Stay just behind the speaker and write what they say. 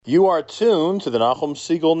You are tuned to the Nachum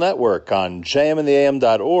Segal Network on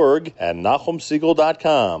jmintheam.org and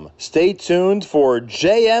nachumsegal.com. Stay tuned for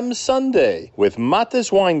JM Sunday with Matis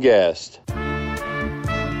Weingast.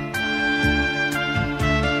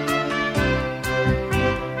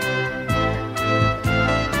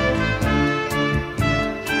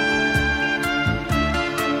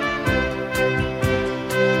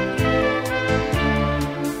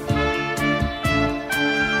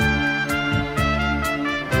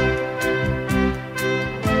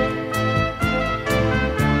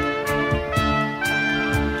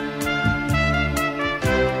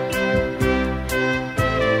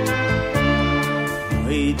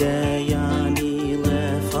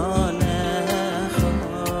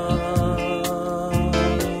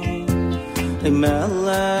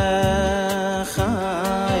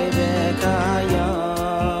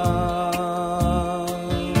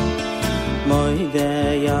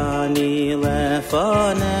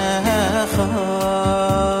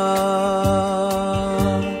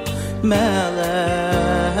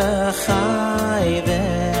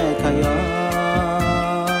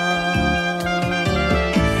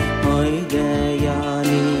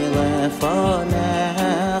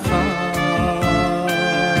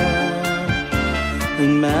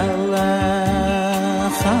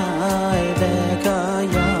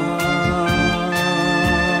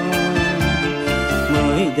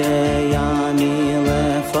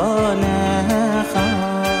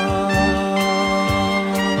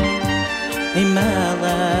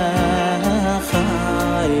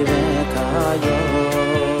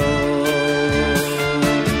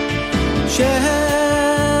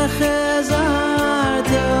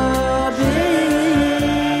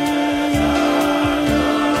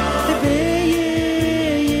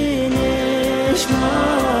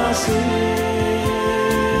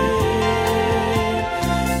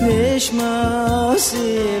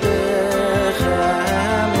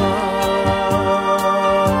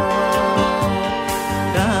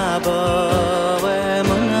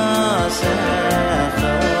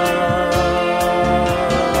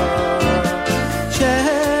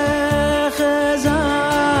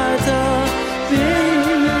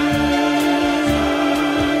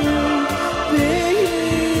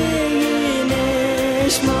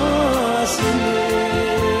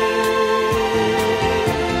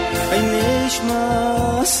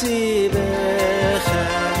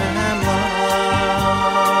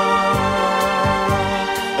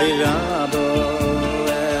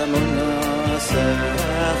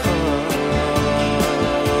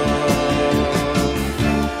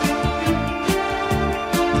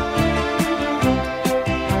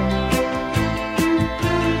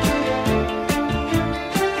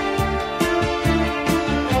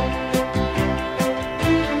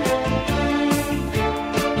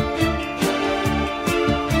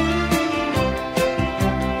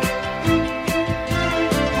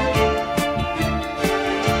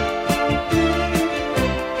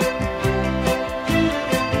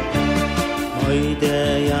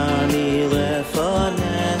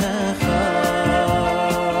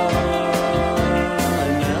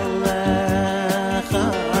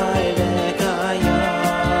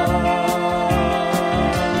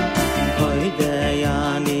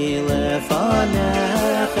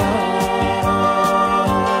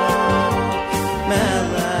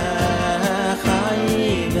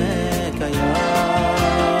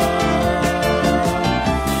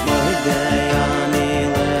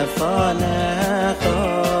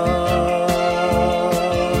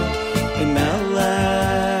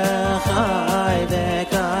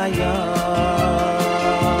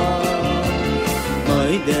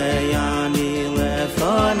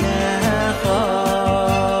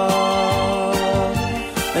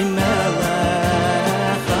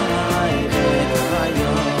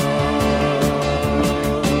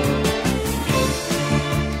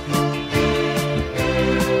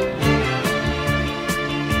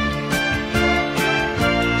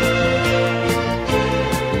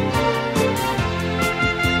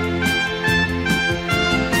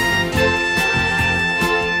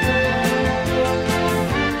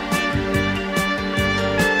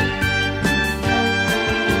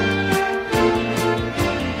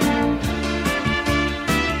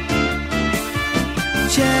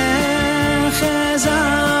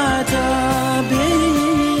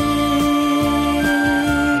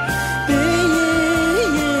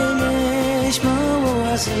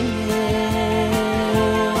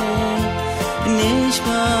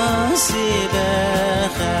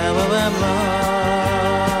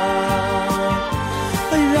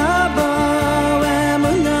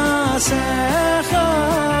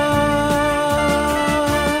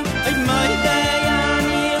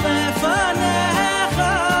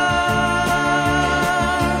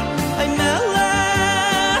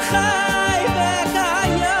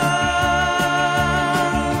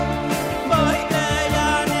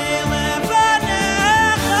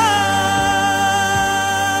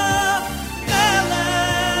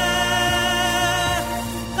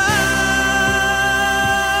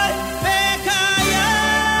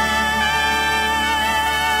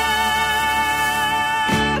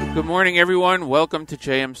 morning, everyone. Welcome to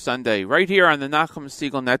JM Sunday, right here on the Nachum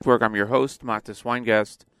Segal Network. I'm your host, Matis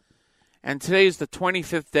Weingast. And today is the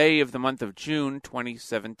 25th day of the month of June,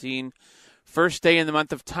 2017. First day in the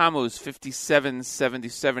month of Tammuz,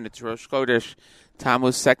 5777. It's Rosh Chodesh.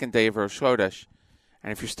 Tammuz, second day of Rosh Chodesh.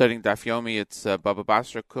 And if you're studying Daf Yomi, it's Baba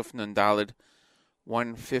Basra, Kuf Nun Daled,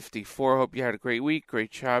 154. Hope you had a great week,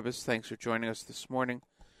 great Shabbos. Thanks for joining us this morning.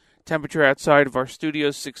 Temperature outside of our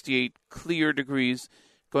studios, 68 clear degrees,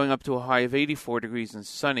 going up to a high of 84 degrees and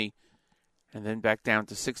sunny, and then back down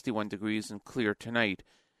to 61 degrees and clear tonight.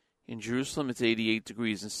 In Jerusalem, it's 88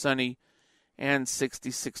 degrees and sunny, and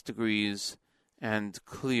 66 degrees and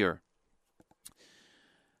clear.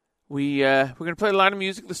 We're going to play a lot of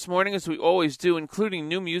music this morning, as we always do, including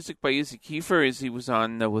new music by Izzy Kiefer, as he was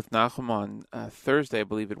on with Nachum on Thursday, I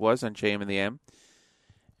believe it was, on JM and the AM.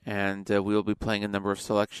 And we'll be playing a number of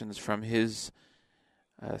selections from his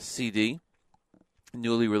CD,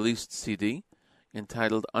 newly released CD,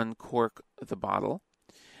 entitled Uncork the Bottle.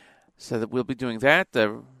 So that we'll be doing that.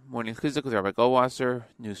 Morning Chizuk with Rabbi Goldwasser,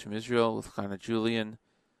 News from Israel with Chana Julian,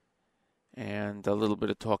 and a little bit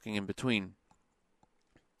of talking in between.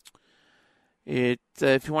 If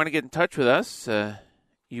you want to get in touch with us,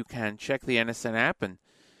 you can check the NSN app and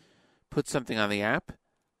put something on the app.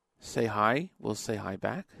 Say hi. We'll say hi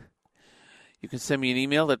back. You can send me an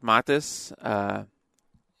email at Matis.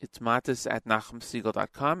 It's Matis at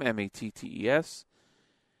NachumSegal.com, M-A-T-T-E-S,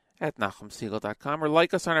 at NachumSegal.com, or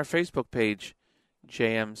like us on our Facebook page,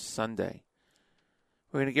 JM Sunday.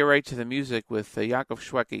 We're going to get right to the music with Yaakov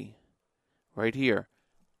Shweki, right here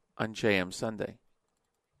on JM Sunday.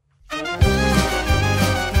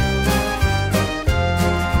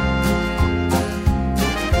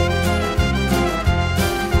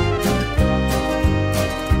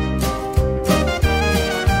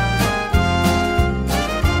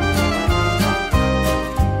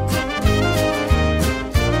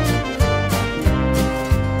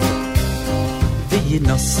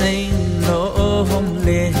 נוסעים נאום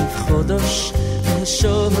לב חודש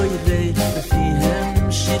ושוי לב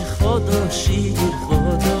בפיהם שיר חודש שיר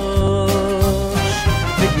חודש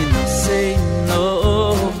ונוסעים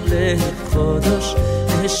נאום לב חודש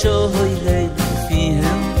ושוי לב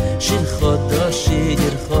בפיהם שיר חודש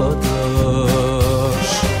שיר חודש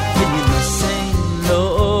ונוסעים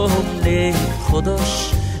נאום לב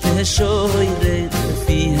חודש ושוי לב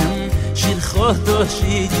בפיהם שיר חודש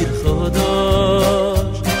שיר חודש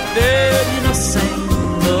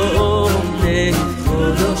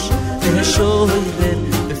שוירן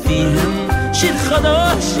בפיהם שיר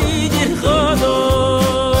חדש שיר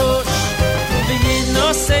חדש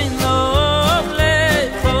וינוסן נום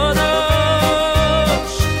לחדש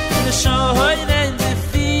ושוירן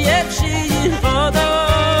בפיהם שיר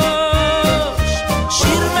חדש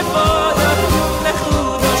שיר מפויר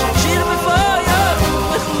לחודש שיר מפויר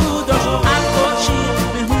לחודש הכל שיר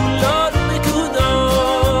מהולד מקודש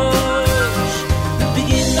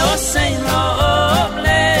וינוסן נום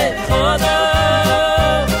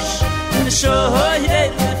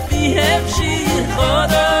shoyet fihem shir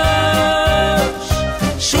chodesh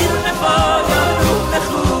shir mefayer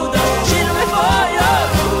lechudash shir mefayer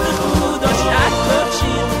lechudash akol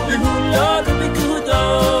shir behulad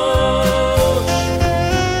bekudash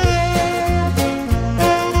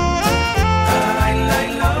lay lay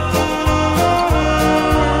la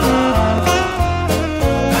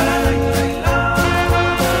lay lay la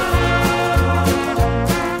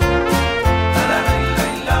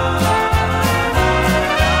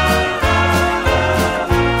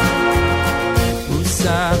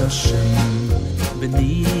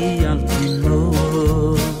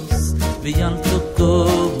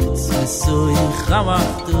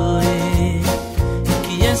Chamachtoi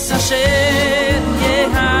Ki yes Hashem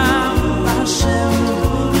Yeham Hashem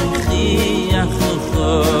Yechiach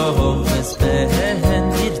Uchov Esbehen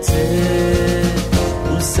Yirtzeh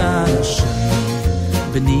Usa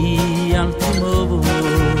Hashem B'ni Al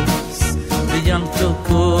Timos V'yam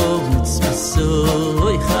Tokovutz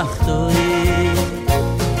V'soi Chachtoi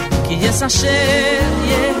Ki yes Hashem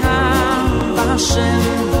Yeham Hashem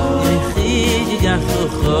Yechiach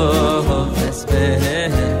Uchov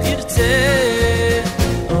Esbehen Yirtzeh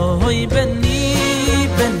Oy Beni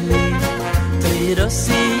Beni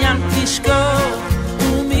Toirosi Yam Tishko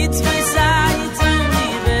Umitzvah Zayitani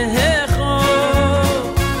Vehecho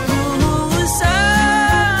Usa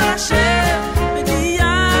Hashem B'ni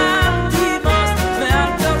Yam Timos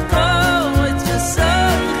Ve'al Tokovot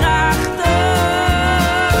V'soi Chachtoi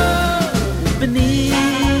Beni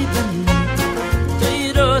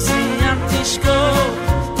Toirosi Yam Tishko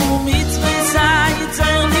Umitzvah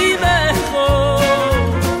Zayitani Vehecho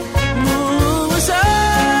Usa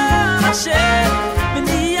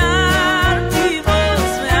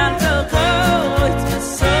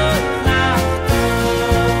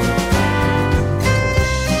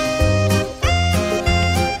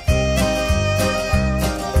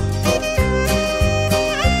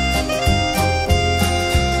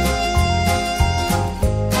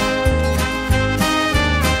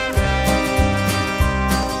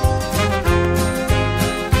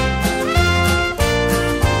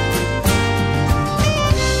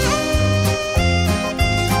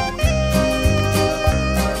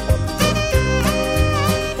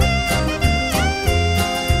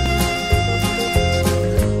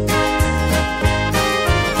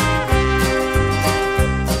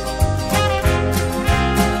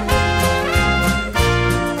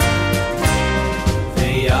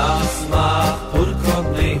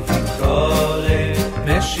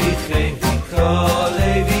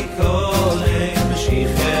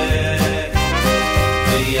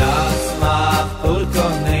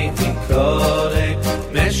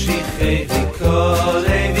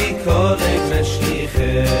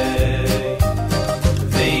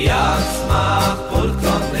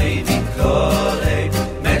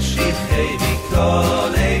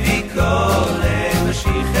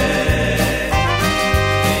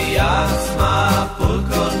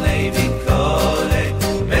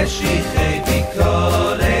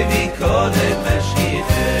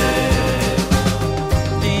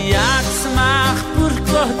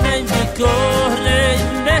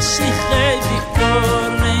Meshiche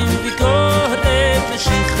Vikorem Vikorem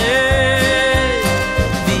Meshiche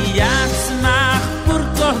Viyatzmach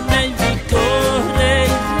Burkorem Vikorem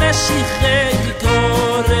Meshiche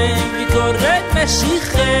Vikorem Vikorem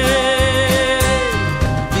Meshiche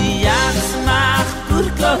Viyatzmach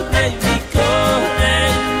Burkorem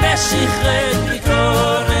Vikorem Meshiche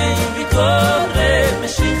Vikorem Vikorem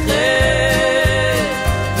Meshiche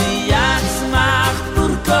Viyatzmach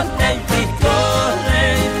Burkorem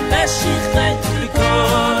Vikorem Meshiche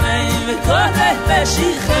Vikorem Vikorem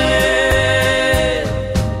Meshiche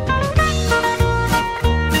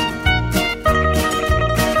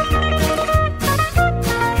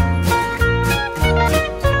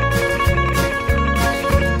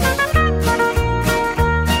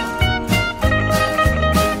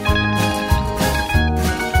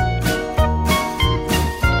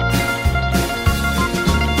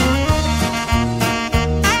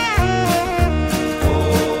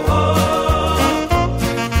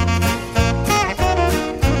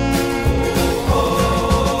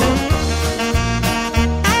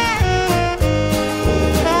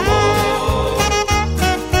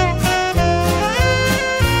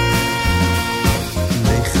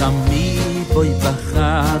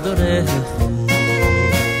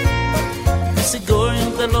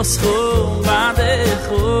Schum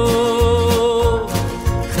badecho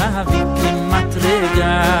Chaviki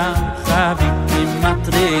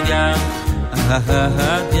matrega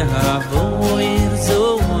Ahad yahavo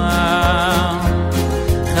irzoam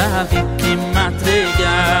Chaviki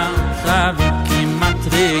matrega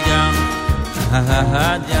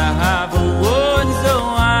Ahad yahavo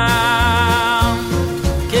irzoam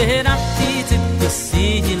Kerapti tzipkosi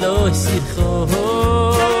lo isircho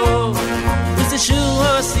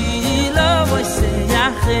Shua si lo voy se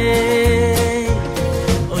yache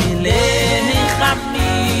Oy le mi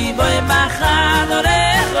khami voy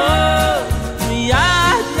machadorecho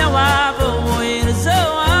Yad yawavo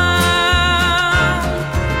irzoa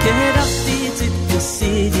Kerafti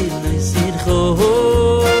tzitkusidi lo isircho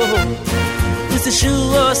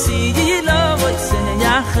Shua si lo voy se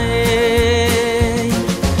yache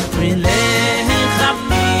Oy le mi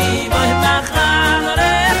khami voy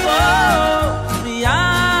machadorecho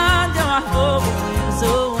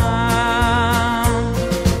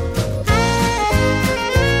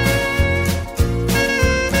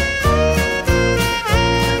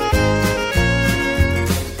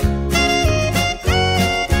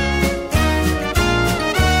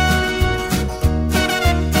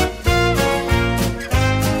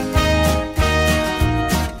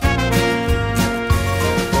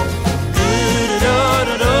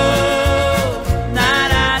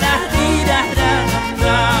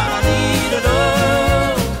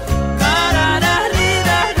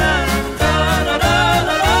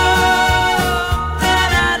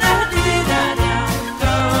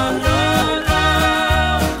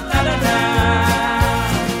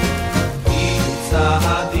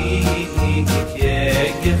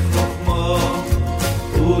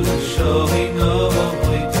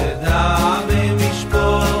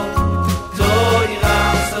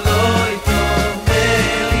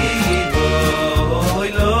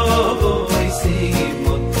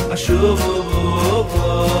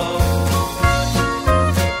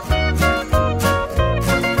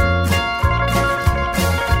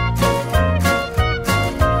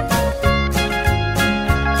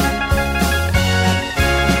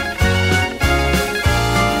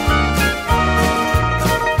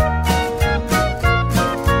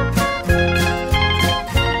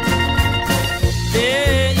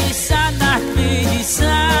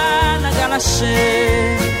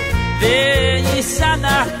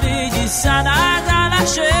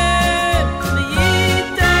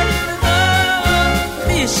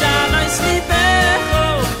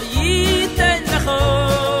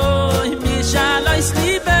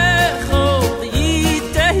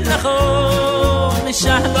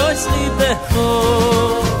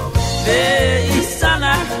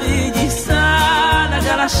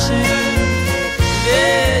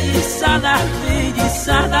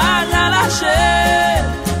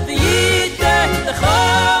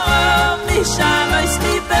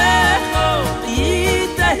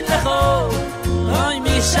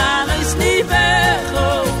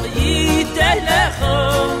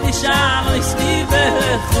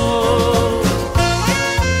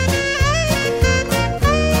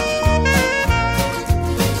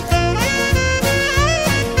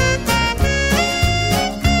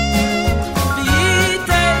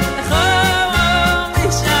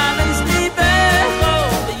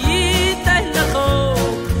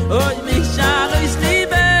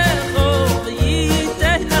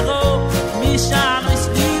Misha,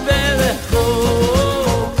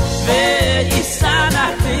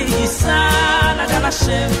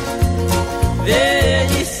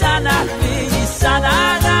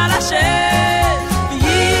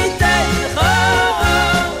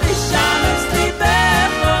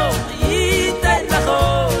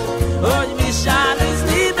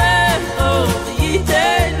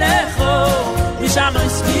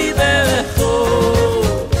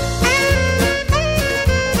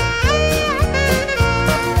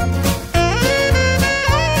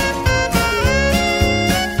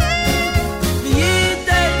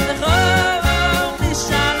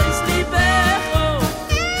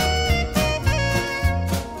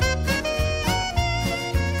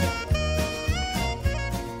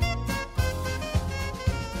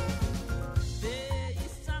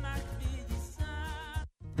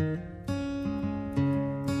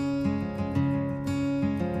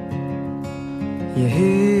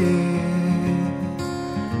 יהי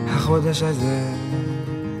החודש הזה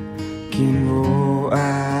כנבואת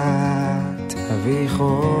אבי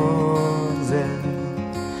חוזר,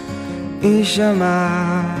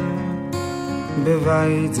 יישמע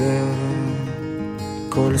בבית זה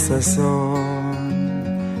כל ששון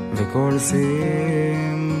וכל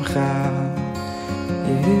שמחה.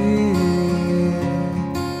 יהי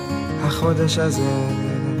החודש הזה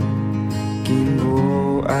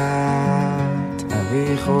כנבואת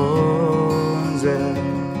אבי חוזר,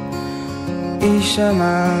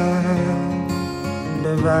 יישמע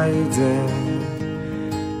בבית זה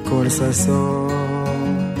כל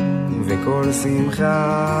ששון וכל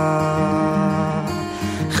שמחה.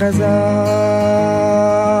 חזק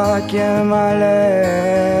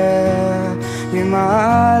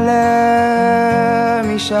ימלא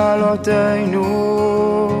משאלותינו,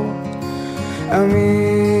 אמיץ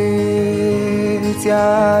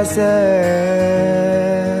יעשה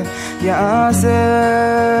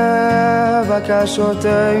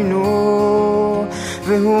בקשותינו,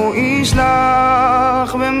 והוא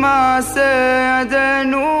ישלח במעשה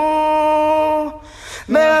ידינו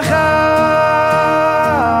ברכה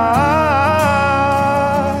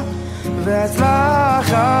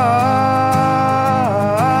והצלחה.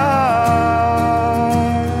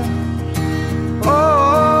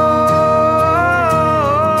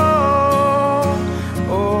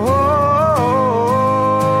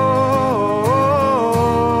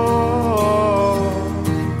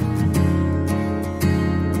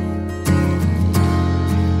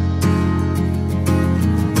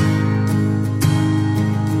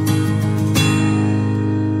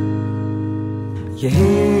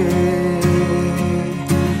 יהי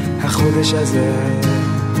החודש הזה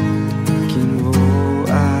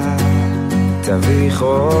כנבואת אבי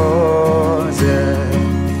חוזר,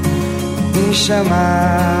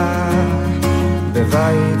 יישמע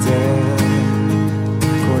בבית זה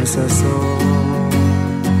כל ששון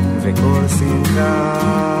וכל שמחה.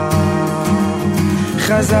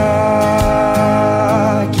 חזק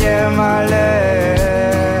ימלא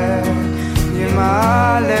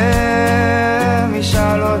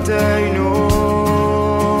משאלותינו,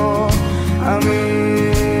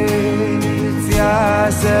 אמיץ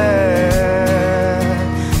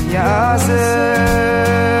יעשה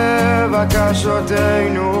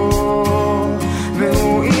בקשותינו,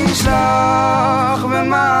 והוא ישלח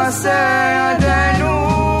במעשה ידינו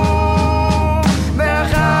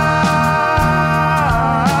ברכה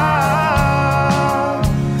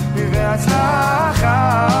והצלחה.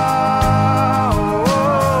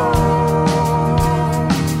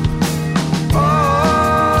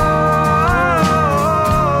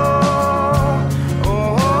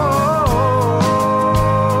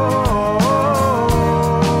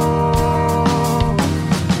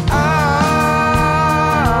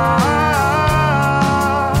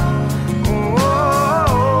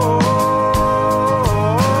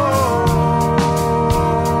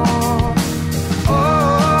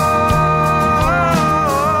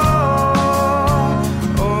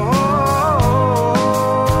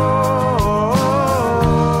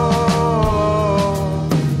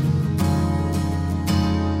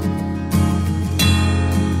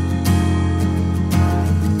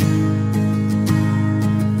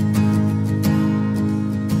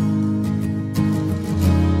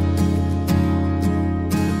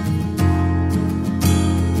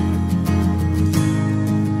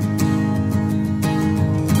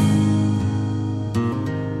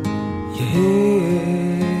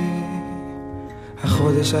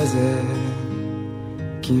 החודש הזה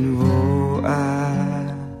כנבואת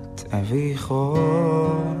אבי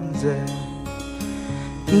חוזר,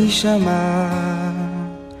 יישמע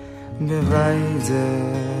בבית זה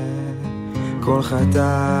כל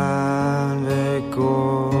חתן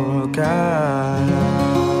וכל כלה.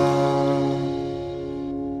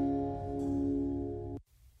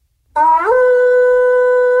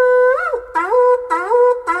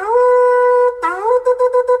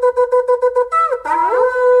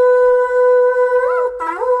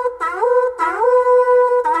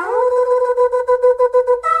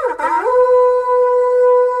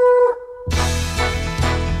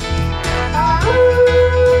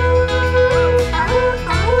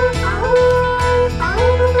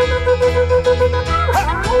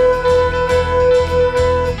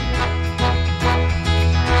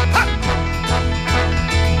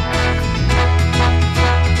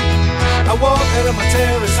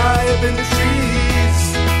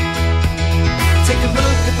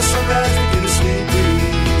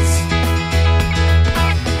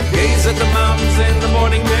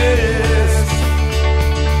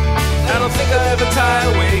 I don't think I ever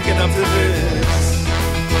tire waking up to this.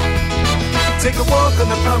 take a walk on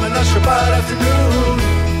the promenade on Shabbat afternoon.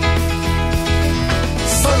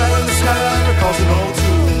 Sunlight on the skyline recalls an old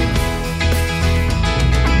tune.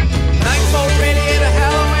 Nightfall radiate a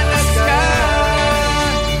halo in the sky.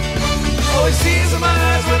 All I see is in my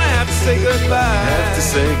eyes when I have to say goodbye. Have to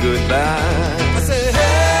say goodbye. I say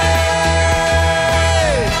hey.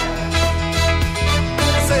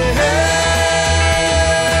 I say hey.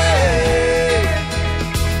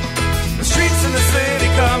 The streets in the city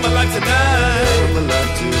come alive tonight. Come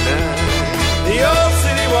alive tonight. The old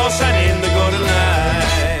city walls shine in the golden light.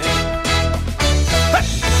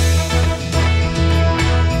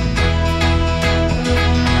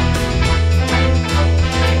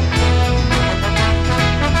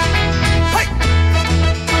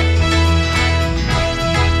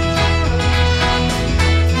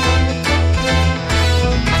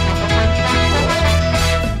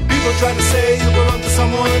 Try to say you belong to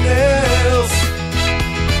someone else.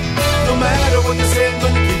 No matter what you say, I'm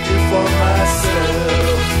gonna keep you for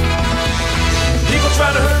myself. People try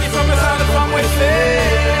to hurt me from behind and from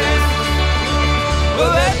within. Well,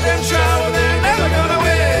 let them try, but they're never gonna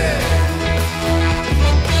win.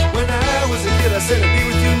 When I was a kid, I said I'd be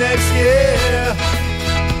with you next year.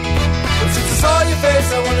 But since I saw your face,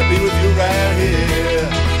 I wanna be with you right here.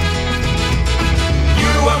 You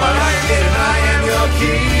are my lion gate and I am your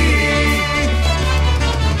key.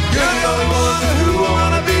 You're the only one who I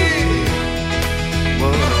wanna be.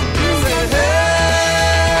 Say hey.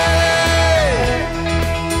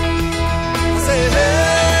 I say hey.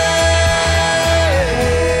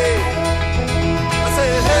 I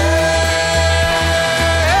say hey.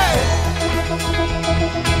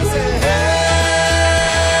 I say hey.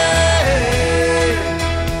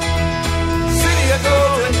 City of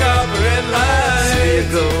gold and copper and light. City of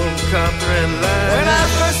gold, copper and light. When I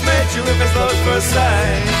first met you, if it's love at first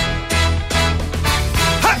sight.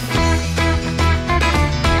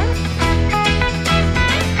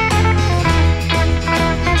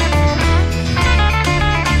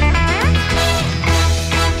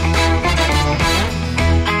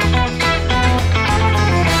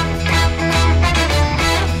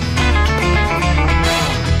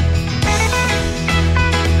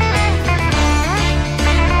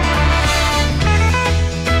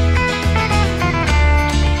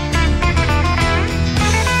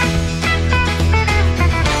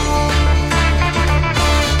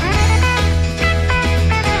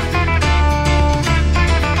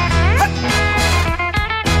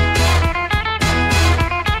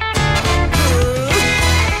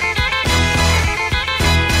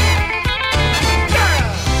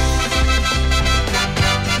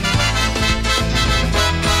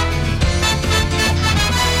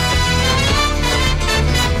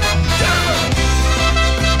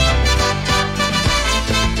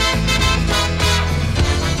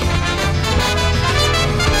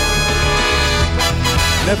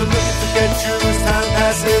 Never look to forget you as time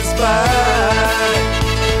passes by.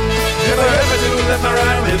 Never ever do let my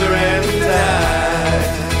rhyme wither and die.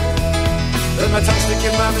 Let my tongue stick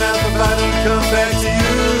in my mouth if I don't come back to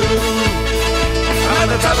you. I'm at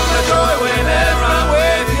the top of my joy whenever I'm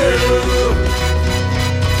with you.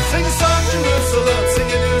 Sing a song, Jerusalem, sing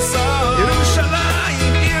a new song.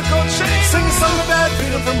 Yerushalayim, Irkot Shem. Sing a song about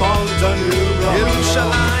freedom from all the done you wrong.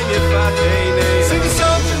 Yerushalayim, Yefat-Heinei. Sing a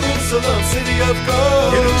song, Jerusalem, city of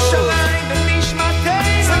gold. Yerushalayim,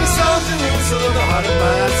 Benishmatei. Sing a song, Jerusalem, the heart of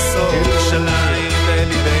my soul. Yerushalayim,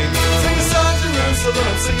 Belibeinu. Sing a song,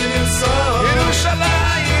 Jerusalem, sing a new song.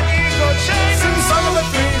 Yerushalayim, Irkot Shem. Sing a song about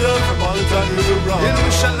freedom from all the done you wrong.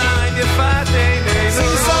 Yerushalayim, Yefat-Heinei.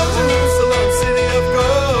 Sing a song, Jerusalem, city of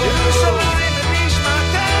gold. Yerushalayim,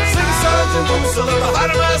 Benishmatei. Sing a song, Jerusalem, the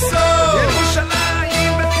heart of my soul.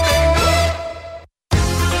 Yerushalayim, Belibeinu.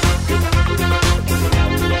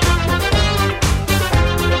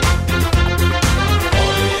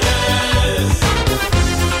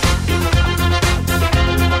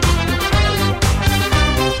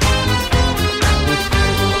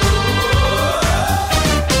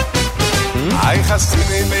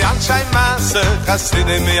 Chassidim yanshay masse,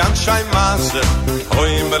 Chassidim yanshay masse,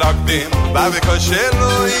 Oim rakdim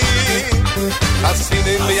bavekosheloi.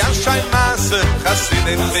 Chassidim yanshay masse,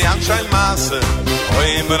 Chassidim yanshay masse,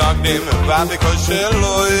 Oim rakdim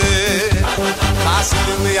bavekosheloi.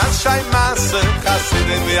 Chassidim yanshay masse,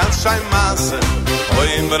 Chassidim yanshay masse,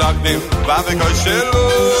 Oim rakdim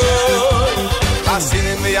bavekosheloi.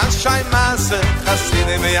 Chassidim yanshay masse,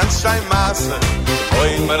 Chassidim yanshay masse,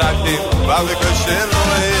 Oim rakdim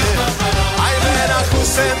bavekosheloi. Ay wenn a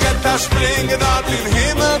Hussein get a springen dort in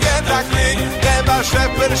Himmel get a knick, der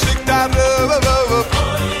Schepper schickt da rüber.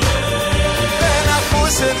 Wenn a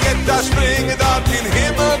Hussein get a springen dort in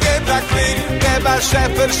Himmel get a knick,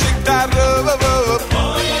 Schäfer schickt da rüber.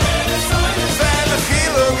 Seine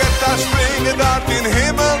Chilo geht da springen dort in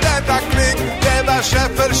Himmel, der da klingt, der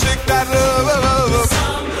Schäfer schickt da rüber.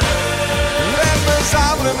 Wenn wir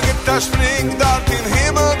sammeln geht da springen dort in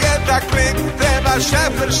Himmel, geht da klingt, der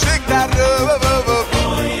Schäfer schickt da rüber.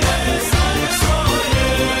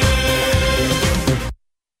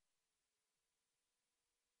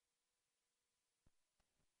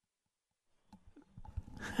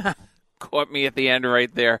 Caught me at the end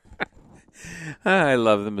right there. I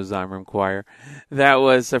love the Mizamrim choir. That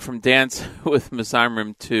was from Dance with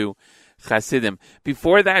Mizamrim to Chasidim.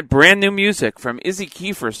 Before that, brand new music from Izzy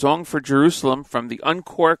Kiefer, Song for Jerusalem, from the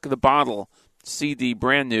Uncork the Bottle CD,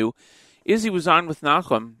 brand new. Izzy was on with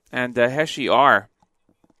Nachum, and Heshi R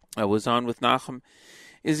was on with Nachum.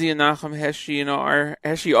 Izzy and Nachum, Heshi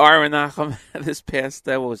R and Nachum this past,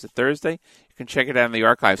 what was it, Thursday? You can check it out in the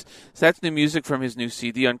archives. So that's new music from his new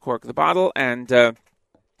CD, Uncork the Bottle, and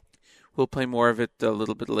we'll play more of it a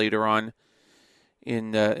little bit later on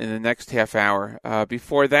in the next half hour.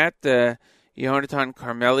 Before that, Yehonatan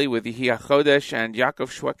Carmeli with the Yehi HaChodesh and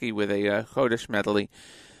Yaakov Shweki with a Chodesh medley.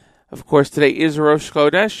 Of course, today is Rosh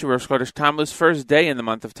Chodesh Tammuz, first day in the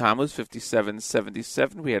month of Tammuz,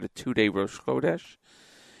 5777. We had a 2-day Rosh Chodesh.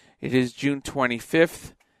 It is June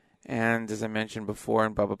 25th, and as I mentioned before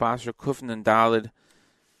in Baba Basra, Kufn and Dalid,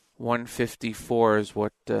 154 is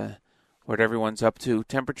what everyone's up to.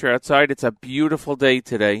 Temperature outside, it's a beautiful day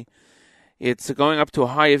today. It's going up to a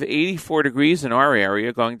high of 84 degrees in our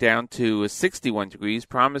area, going down to 61 degrees,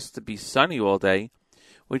 promised to be sunny all day,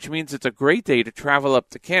 which means it's a great day to travel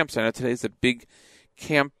up to camps. I know today's a big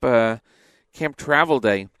camp travel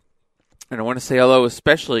day, and I want to say hello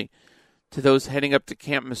especially to those heading up to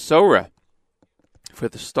Camp Mesorah for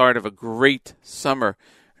the start of a great summer,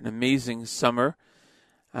 an amazing summer.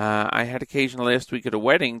 I had occasion last week at a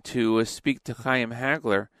wedding to speak to Chaim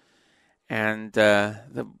Hagler, and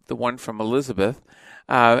the one from Elizabeth,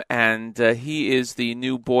 and he is the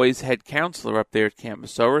new boys' head counselor up there at Camp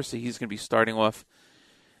Mesorah, so he's going to be starting off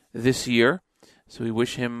this year. So we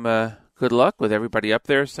wish him good luck with everybody up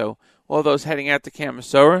there. So all those heading out to Camp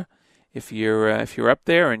Mesorah, if you're up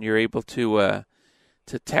there and you're able to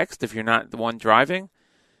text, if you're not the one driving,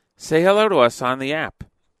 say hello to us on the app,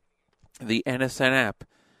 the NSN app,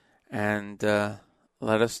 and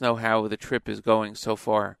let us know how the trip is going so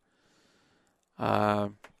far.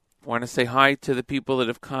 Want to say hi to the people that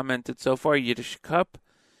have commented so far: Yiddish Cup,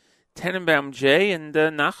 Tenenbaum J, and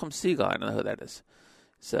Nachum Siegel. I don't know who that is.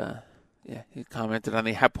 So he commented on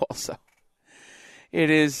the app also. It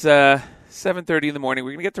is 7:30 in the morning.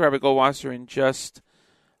 We're going to get to Rabbi Goldwasser in just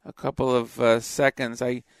a couple of seconds.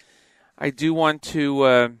 I do want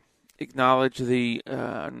to acknowledge the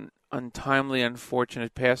untimely,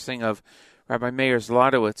 unfortunate passing of Rabbi Meir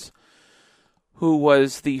Zlotowitz, who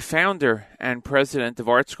was the founder and president of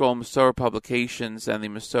Art Scroll Mesorah Publications and the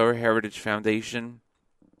Mesorah Heritage Foundation.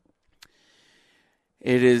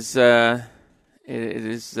 It is I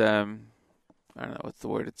don't know what's the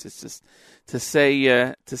word. It's just to say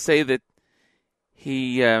that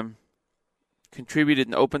he contributed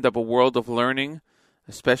and opened up a world of learning,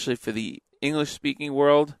 especially for the English-speaking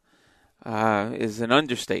world, is an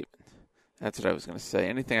understatement. That's what I was going to say.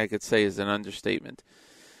 Anything I could say is an understatement.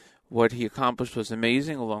 What he accomplished was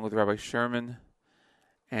amazing, along with Rabbi Sherman,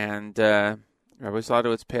 and Rabbi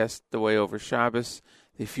Zlotowitz passed away over Shabbos.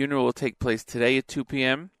 The funeral will take place today at 2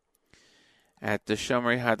 p.m. at the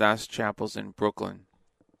Shomrei Hadass Chapels in Brooklyn.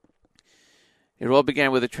 It all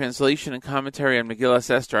began with a translation and commentary on Megillas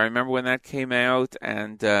Esther. I remember when that came out,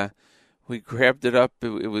 and we grabbed it up.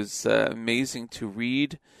 It was amazing to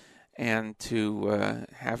read and to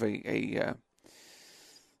have a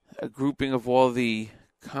grouping of all the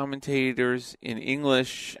commentators in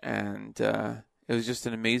English, and it was just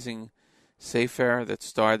an amazing sefer that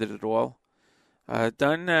started it all.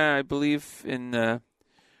 Done, I believe, within the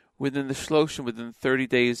Shloshim, within 30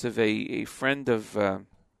 days of a friend of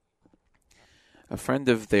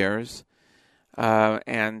theirs,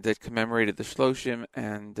 and that commemorated the Shloshim,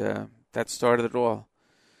 and that started it all.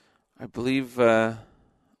 I believe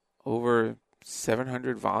over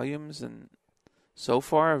 700 volumes and so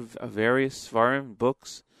far of various Svarim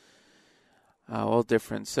books, all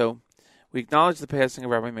different. So we acknowledge the passing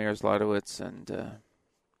of Rabbi Meir Zlotowitz, and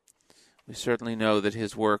we certainly know that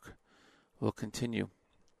his work will continue.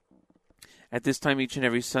 At this time, each and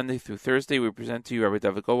every Sunday through Thursday, we present to you Rabbi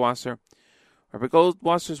David Goldwasser. Rabbi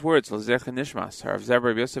Goldwasser's words, L'zecha Nishmas, Harav Zeb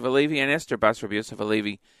Rabbi Yosef Alevi, and Esther Bas Rabbi Yosef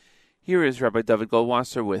Alevi. Here is Rabbi David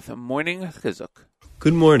Goldwasser with a morning chizuk.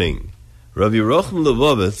 Good morning. Rabbi Rocham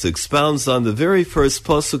Levovitz expounds on the very first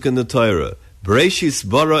pasuk in the Torah, Bereshis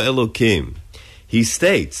bara Elokim. He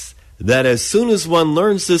states that as soon as one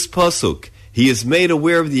learns this pasuk, he is made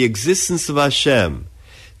aware of the existence of Hashem.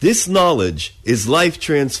 This knowledge is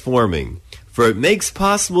life-transforming, for it makes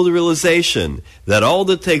possible the realization that all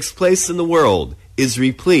that takes place in the world is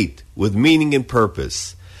replete with meaning and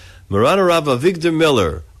purpose. Maran Rav Avigdor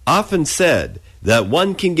Miller often said that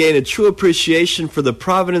one can gain a true appreciation for the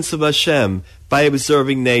providence of Hashem by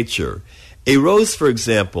observing nature. A rose, for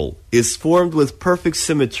example, is formed with perfect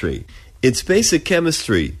symmetry. Its basic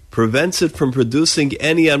chemistry prevents it from producing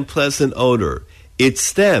any unpleasant odor. Its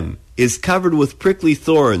stem is covered with prickly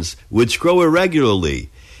thorns which grow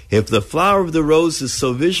irregularly. If the flower of the rose is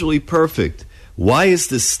so visually perfect, why is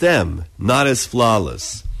the stem not as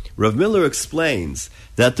flawless? Rav Miller explains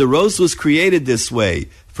that the rose was created this way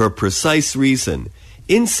for a precise reason.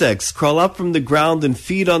 Insects crawl up from the ground and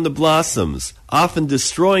feed on the blossoms, often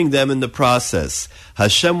destroying them in the process.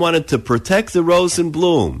 Hashem wanted to protect the rose in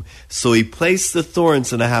bloom, so he placed the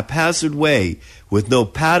thorns in a haphazard way with no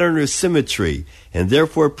pattern or symmetry, and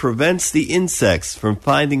therefore prevents the insects from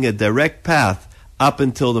finding a direct path up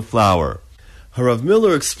until the flower. Rav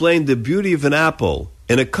Miller explained the beauty of an apple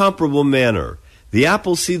in a comparable manner. The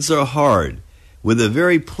apple seeds are hard, with a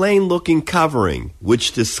very plain-looking covering,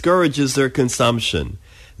 which discourages their consumption.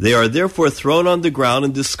 They are therefore thrown on the ground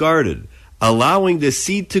and discarded, allowing the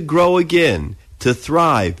seed to grow again, to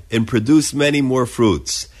thrive, and produce many more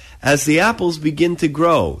fruits. As the apples begin to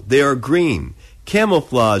grow, they are green,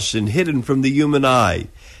 camouflaged and hidden from the human eye.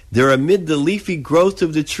 They're amid the leafy growth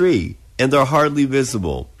of the tree, and are hardly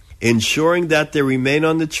visible, ensuring that they remain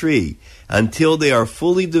on the tree until they are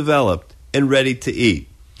fully developed and ready to eat.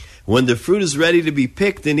 When the fruit is ready to be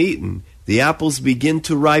picked and eaten, the apples begin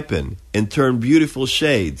to ripen and turn beautiful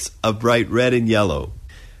shades of bright red and yellow.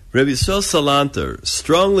 Rabbi Yisrael Salanter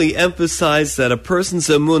strongly emphasized that a person's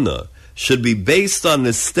emunah should be based on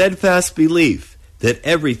the steadfast belief that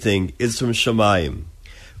everything is from Shamayim.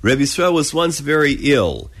 Rabbi Yisrael was once very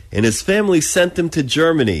ill, and his family sent him to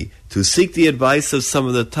Germany to seek the advice of some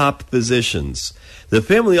of the top physicians. The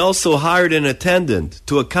family also hired an attendant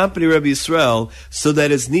to accompany Rabbi Yisrael so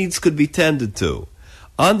that his needs could be tended to.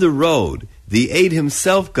 On the road, the aide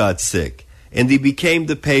himself got sick, and he became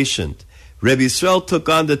the patient. Rabbi Yisrael took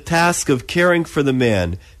on the task of caring for the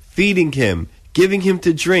man, feeding him, giving him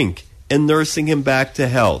to drink, and nursing him back to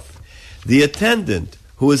health. The attendant,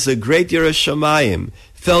 who was a great Yerei Shamayim,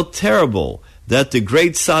 felt terrible that the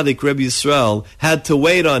great tzaddik Rabbi Yisrael had to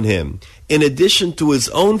wait on him, in addition to his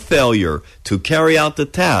own failure to carry out the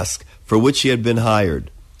task for which he had been hired.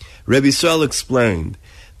 Rabbi Yisrael explained,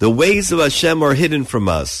 "The ways of Hashem are hidden from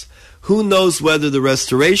us. Who knows whether the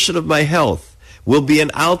restoration of my health will be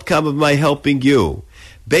an outcome of my helping you?"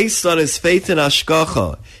 Based on his faith in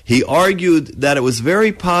Hashgacha, he argued that it was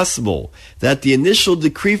very possible that the initial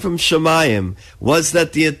decree from Shamayim was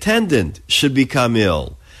that the attendant should become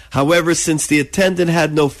ill. However, since the attendant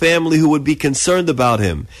had no family who would be concerned about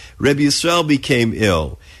him, Rabbi Yisrael became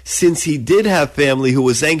ill. Since he did have family who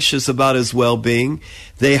was anxious about his well-being,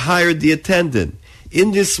 they hired the attendant.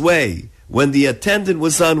 In this way, when the attendant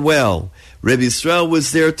was unwell, Rabbi Yisrael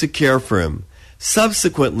was there to care for him.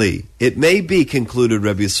 Subsequently, it may be, concluded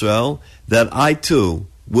Rabbi Yisrael, that I too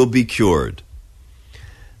will be cured.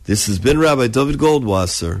 This has been Rabbi David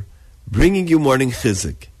Goldwasser, bringing you Morning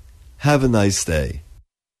Chizuk. Have a nice day.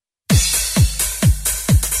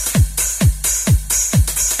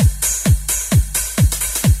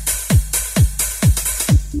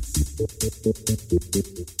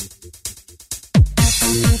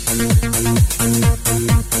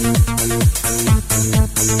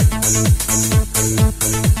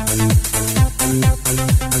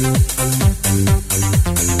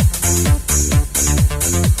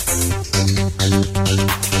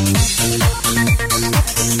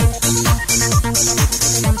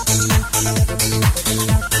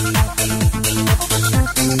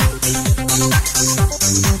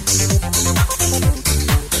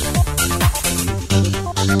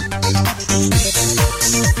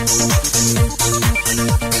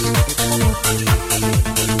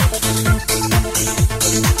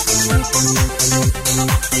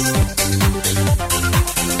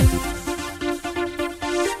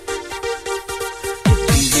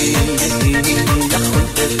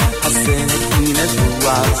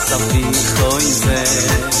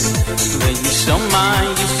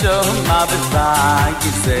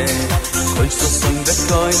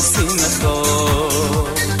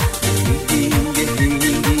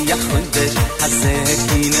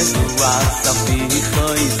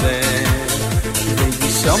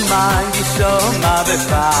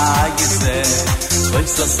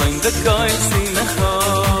 the coins in the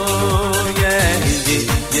hole, yeah,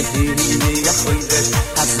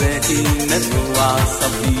 הזה נבואה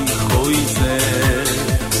סבי חויזה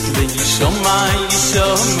וישומע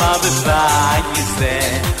ישומע בבית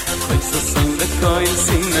זה חויסוסים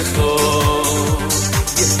וקויסים לכו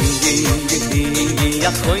יהי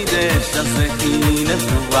החוידש הזה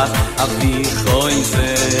נבואה אבי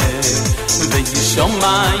חויזה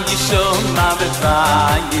וישומע ישומע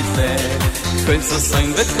בבית זה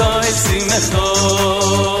חויסוסים וקויסים לכו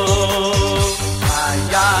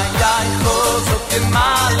ay ay ay khozo ke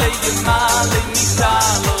male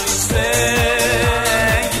mitalo ise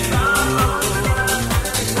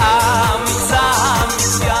am zam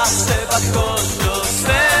ya se bakoso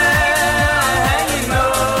se no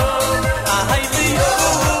ay vi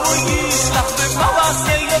is la de baba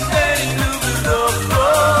se yo te lo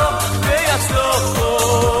ve aslo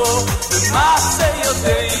ma se yo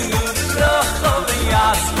te lo ve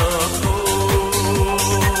aslo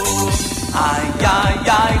ay ay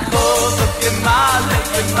ay khozo ke male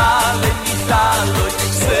mitalo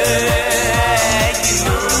ise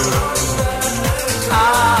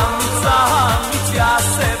am zam ya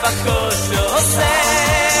se bakoso se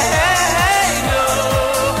no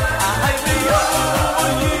ay vi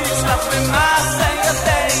is la ma se yo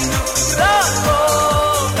te lo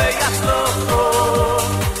ve aslo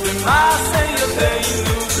ma se yo te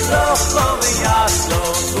lo ve aslo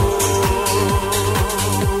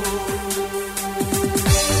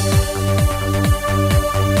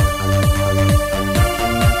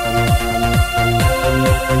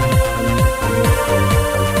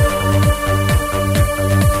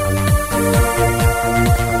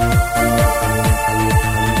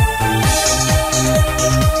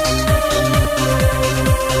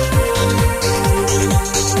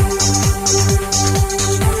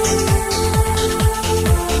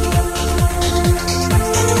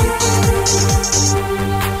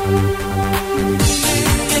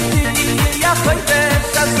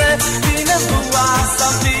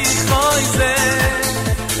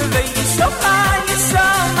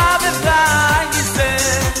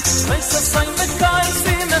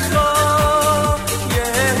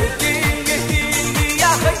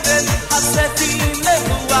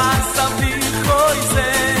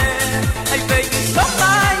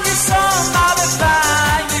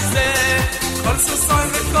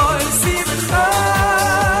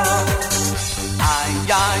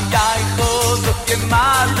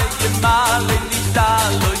male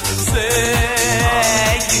mitalo ise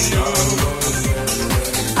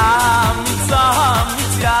am zam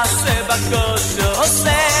ya se bakoso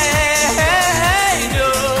se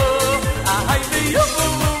no ay vi yo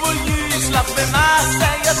is la pena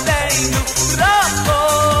se yo tengo rojo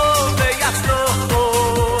de aslo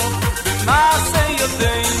ma se yo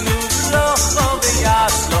tengo rojo de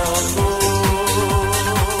aslo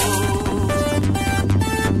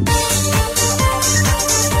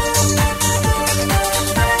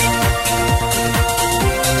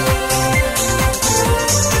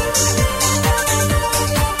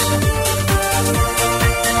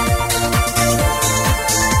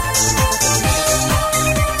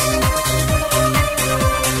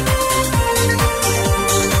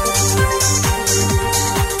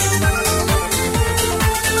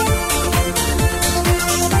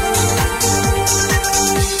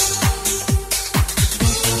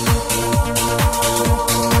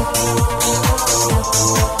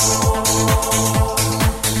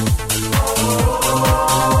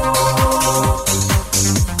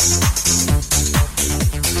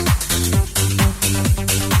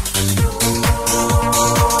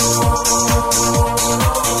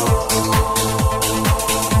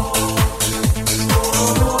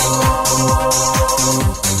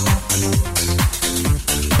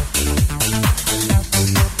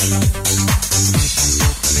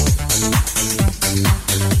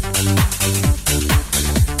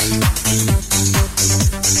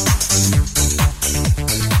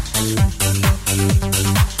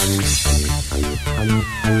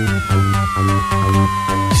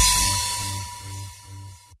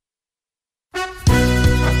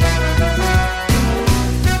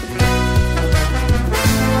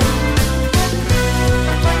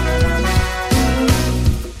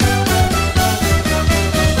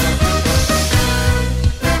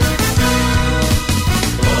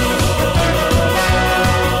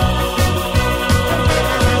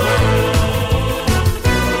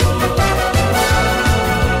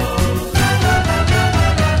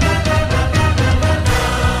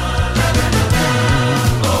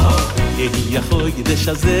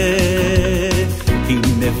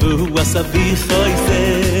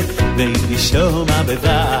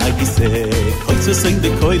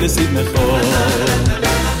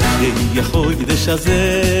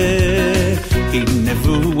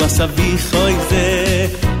asavi khoize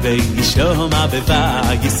veishoma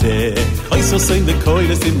bevayise khoiso sein de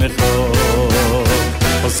koile simcho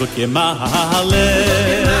khosok yemale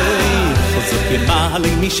khosok yemale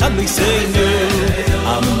mishali seinu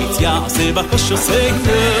amit yase bakosho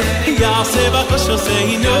seinu yase bakosho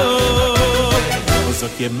seinu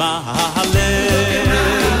khosok yemale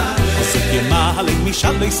khosok yemale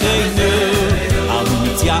mishali seinu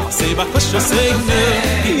amit yase bakosho seinu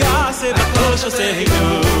yase bakosho seinu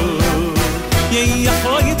ye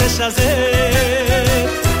khoy de shaze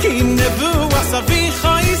kin nevu asavi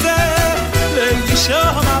khoize le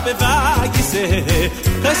yishoma bevayise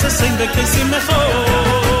kasa sein be kisi mekho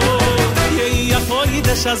ye khoy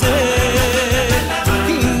de shaze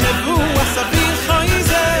kin nevu asavi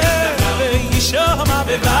khoize le yishoma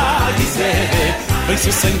bevayise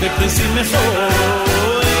kasa sein be kisi mekho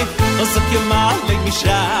Ozok yemal le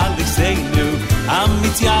mishal seinu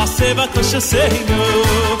amit yase bakosho seinu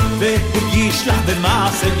ve yishlach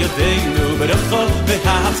b'maase yodeinu berachot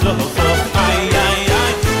ve'hatzlocho ay ay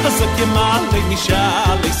ay Ozok yemal le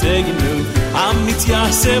mishal seinu amit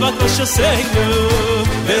yase bakosho seinu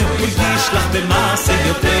ve yishlach b'maase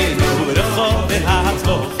yodeinu berachot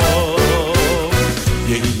ve'hatzlocho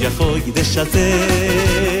yeyachoy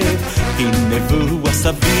deshazeh in nevu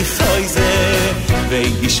asavi khoize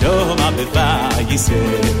veishoma bevayise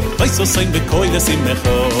vayso sein bekoyle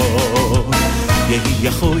simcho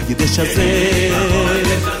yeyachoy deshazeh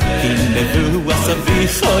in nevu asavi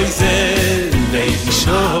khoize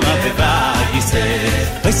veishoma bevayise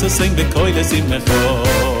vayso sein bekoyle simcho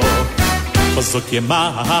khozok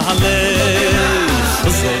yemale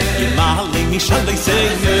khozok yemale mishalei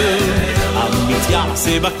seinu amit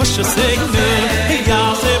yase bakosho seinu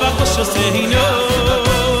yase bakosho seinu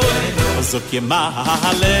khozok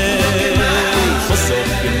yemale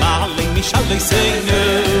mishalei seinu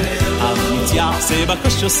amit yase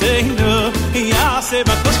bakosho seinu yase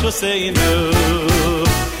bakosho seinu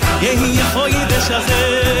yehi khoy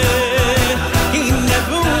deshazeh in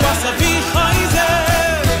nevu asavi khoize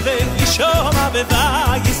veishoma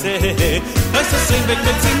bevayise vayso sein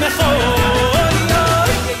beketzi mechor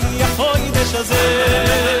khoy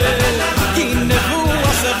deshazeh in nevu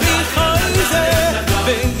asavi khoize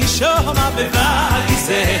veishoma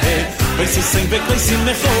bevayise vayso sein beketzi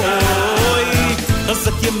mechor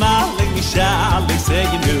khazak yemal mishal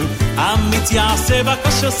seinu amit yase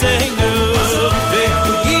bakosho seinu ve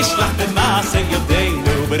yishlach b'maase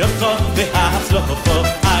yodeinu berachot ve'hatzlocho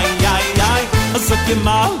ay ay ay khazak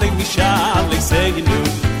yemal mishal seinu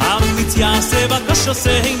amit yase bakosho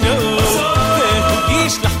seinu ve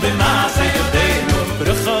yishlach b'maase yodeinu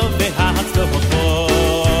berachot ve'hatzlocho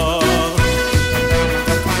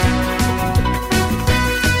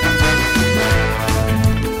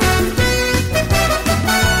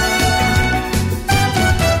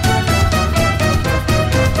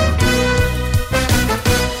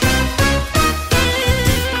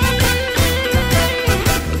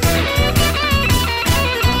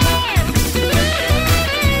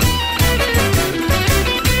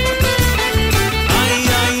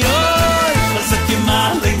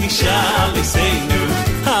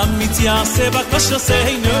yase bakosho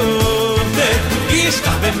seinu ve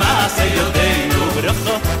yishlach b'maase yodeinu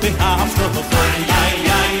berachot ve'hatzlocho ay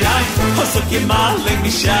ay ay khozok yemal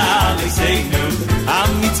mishal seinu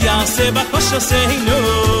amit yase bakosho seinu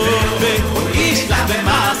ve yishlach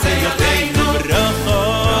b'maase yodeinu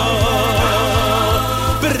berachot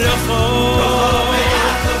berachot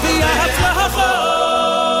ve'hatzlocho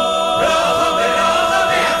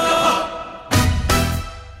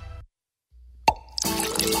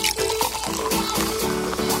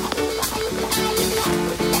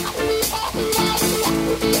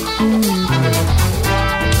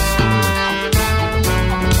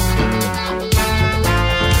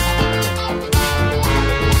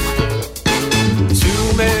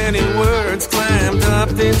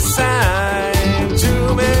inside.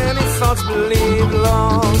 Too many thoughts believed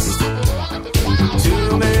lost. Too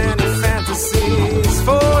many fantasies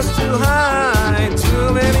forced to hide. Too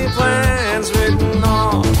many plans written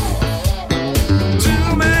off. Too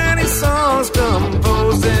many songs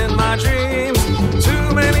composed in my dreams. Too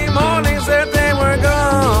many mornings that they were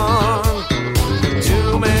gone. Too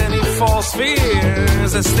many false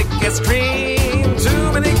fears as thick as cream. Too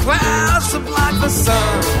many clouds to block the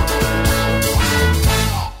sun.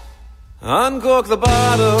 Uncork the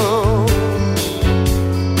bottle.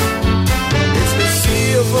 It's been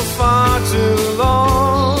sealed for far too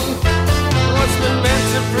long. What's been meant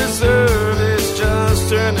to preserve is just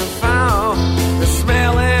turning foul. The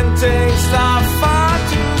smell and taste are far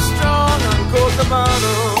too strong. Uncork the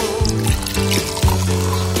bottle.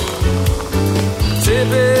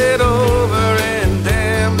 Tip it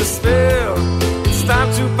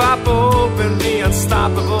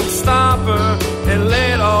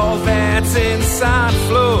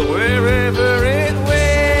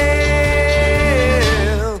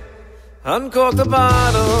uncork the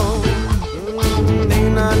bottle.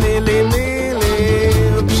 Nina Lili Lili,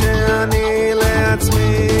 וכשאני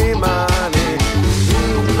לעצמי מעלה,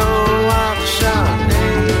 אם לא עכשיו,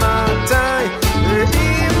 אימתי,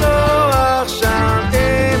 ואם לא עכשיו,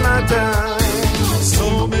 אימתי. So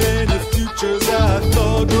many futures I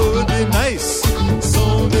thought would be nice, so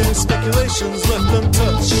many speculations left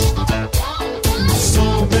untouched, so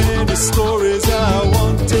many stories I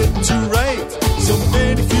wanted to write, so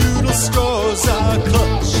many futile straws I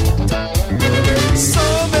clutched, so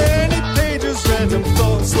many pages, random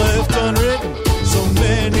thoughts left unwritten, so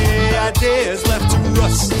many ideas left to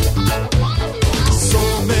rust, so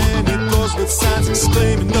many doors with signs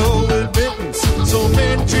exclaiming no admittance, so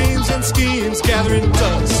many dreams and schemes gathering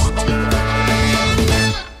dust.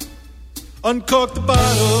 Uncork the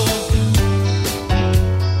bottle,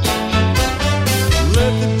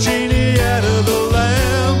 let the genie out of the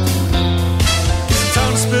lamp. It's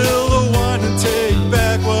time to spill the wine and take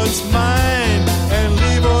back what's mine, and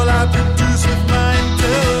leave all I produce with my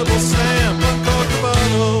indelible stamp. Uncork the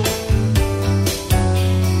bottle,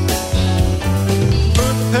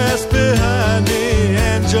 put the past behind me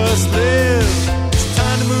and just live. It's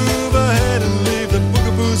time to move ahead and leave the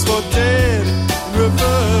boogaboos for dead.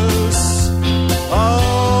 Reverse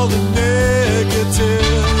all the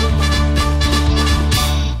negative.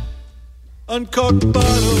 Uncork the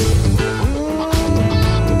bottle.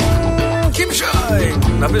 Keep shy,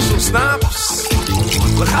 a bisschen snaps.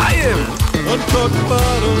 L'chaim. Uncork the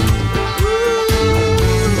bottle.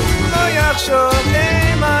 No yachshon,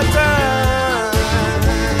 imatai.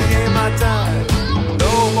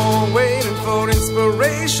 No more waiting for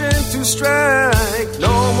inspiration to strike.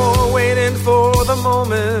 No more waiting for the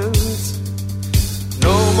moment.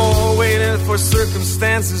 No more waiting for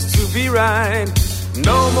circumstances to be right.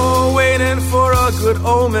 No more waiting for a good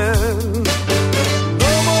omen.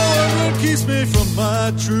 No more what keeps me from my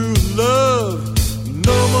true love.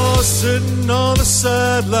 No more sitting on the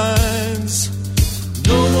sidelines.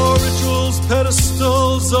 No more rituals,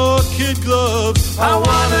 pedestals, or kid gloves. I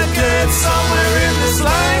wanna get somewhere in this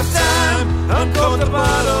lifetime. Uncork the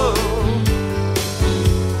bottle,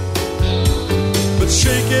 but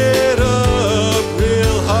shake it up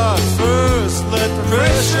real hard first. Let the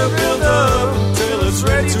pressure build up till it's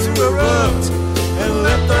ready to erupt, and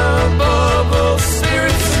let the bubble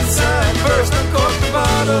spirits inside first. Uncork the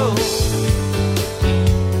bottle.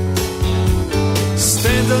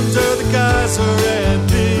 Stand under the geyser and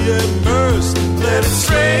be immersed. Let it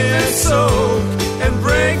strain and soak and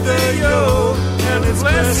break the yoke, and its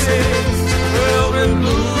blessings will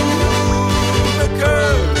remove the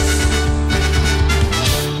curse.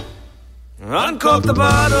 Uncork the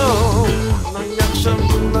bottle.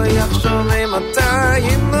 No yachshon, imatai.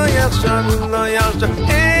 No yachshon,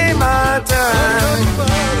 imatai.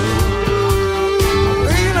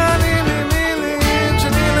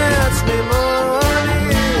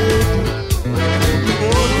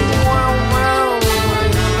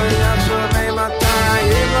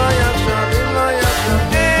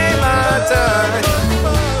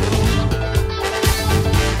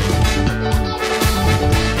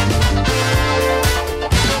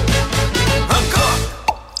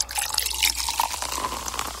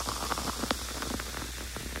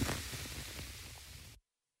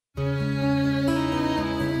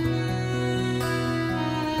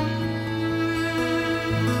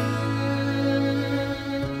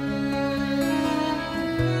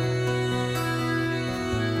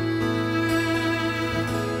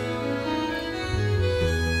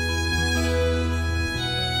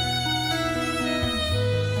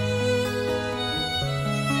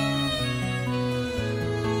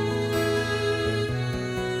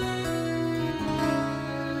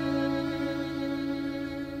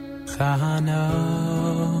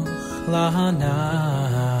 Chanoch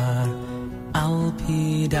lahanar al pi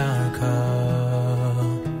darko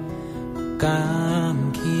gam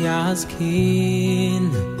ki azkin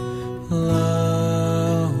lo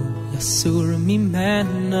yasur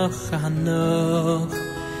mimeno chanoch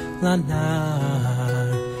lahanar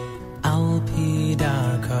al pi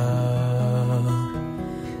darko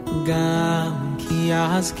gam ki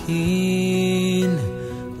azkin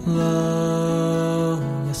lo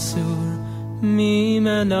yasur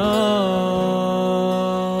mimeno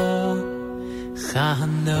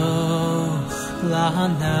chanoch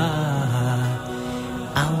lahanar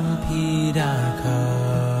al pi darko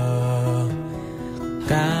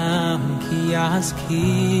gam ki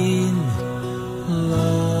azkin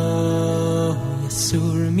lo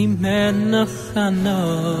yasur mimeno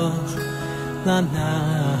chanoch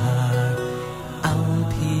lahanar al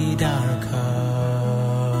pi darko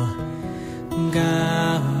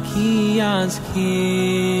gam ki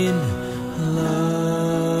azkin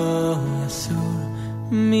lo yasur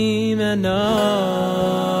mimeno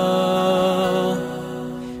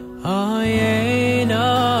ayin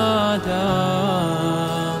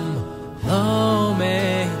adam lo me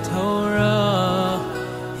Torah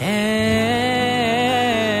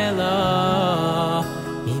ela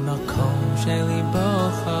mimakom sheli bo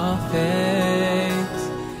chafetz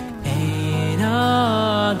ein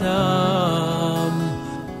adam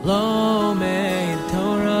lo me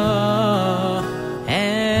Torah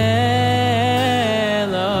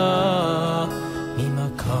ela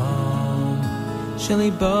mimakom sheli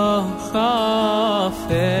bo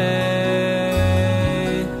chafetz.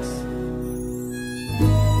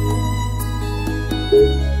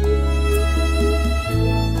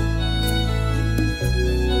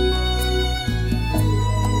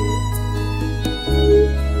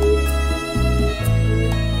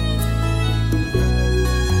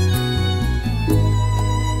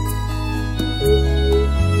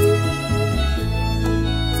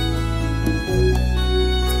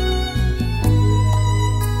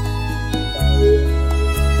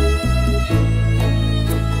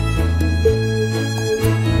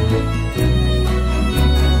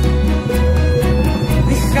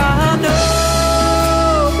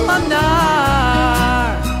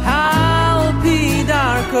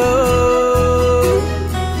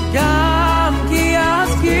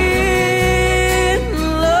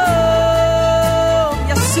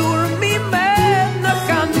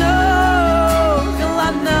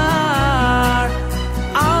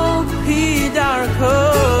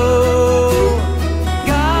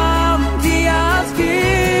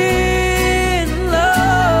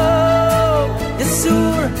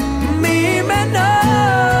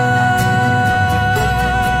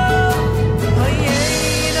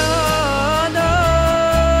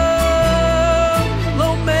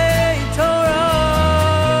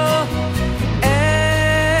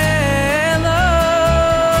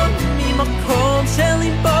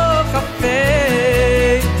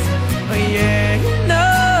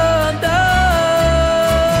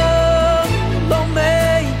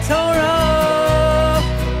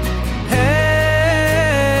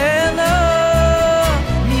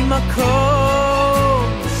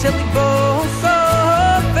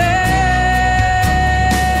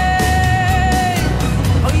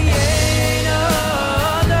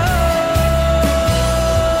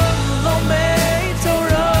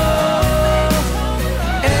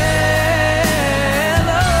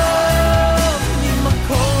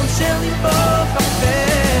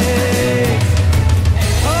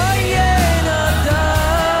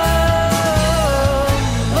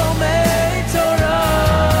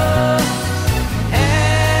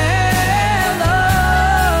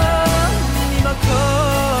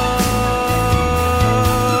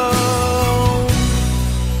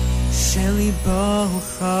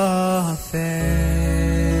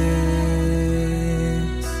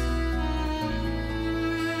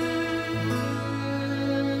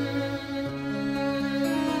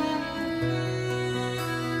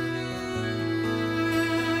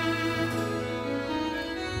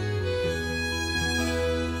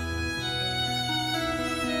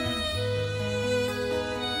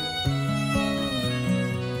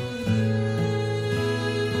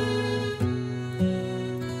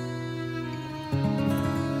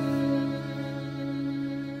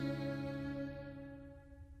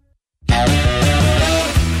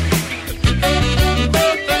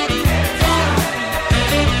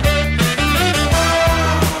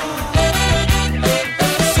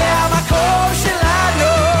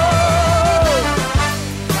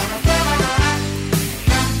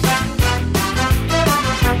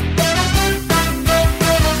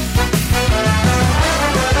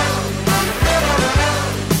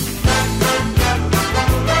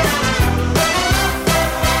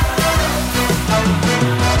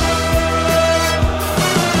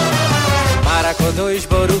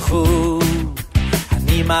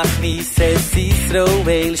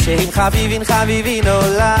 חביבין חביבין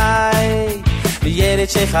אולי וילד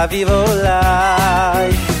שחביב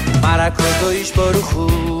אולי מר הקדוש ברוך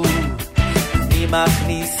הוא אני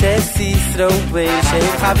מכניס את ישראל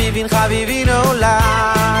שהם חביבין חביבין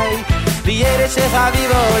אולי וילד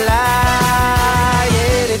שחביב אולי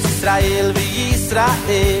ארץ ישראל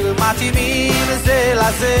וישראל מתאימים זה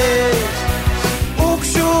לזה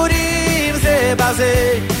וקשורים זה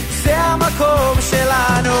בזה זה המקום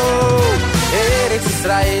שלנו ארץ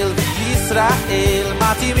ישראל וישראל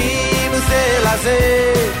מתאימים זה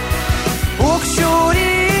לזה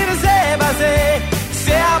וקשורים זה בזה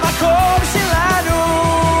זה המקום שלנו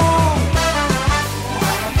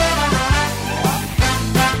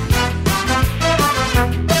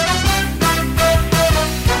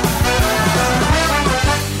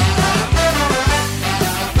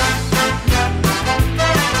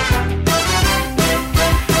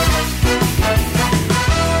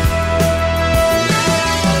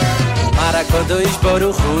HaKadosh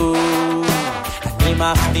Baruch Hu אני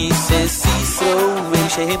מכניס את סיסרו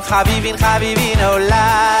שהם חביבין חביבין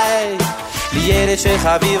אולי לירד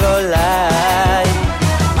שחביב אולי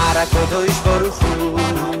אמר הקדוש ברוך הוא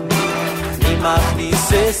אני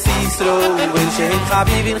מכניס את סיסרו שהם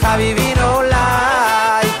חביבין חביבין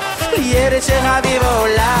אולי לירד שחביב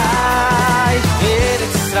אולי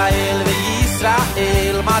ארץ ישראל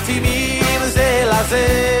וישראל מתאימים זה לזה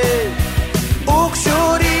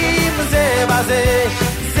וקשורים זה בזה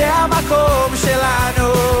זה המקום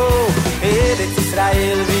שלנו ארץ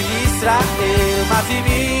ישראל וישראל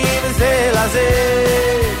מתאימים זה לזה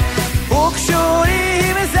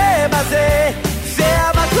וקשורים זה בזה זה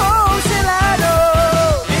המקום שלנו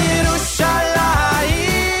ירושלים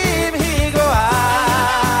היא גבוהה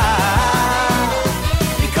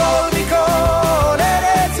מכל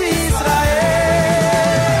ארץ ישראל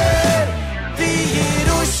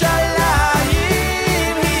וירושלים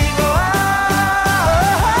היא גבוהה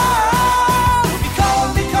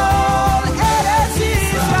מכל ארץ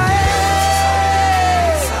ישראל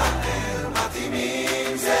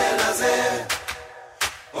מתאימים זה לזה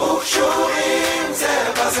וקשורים זה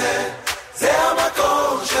בזה זה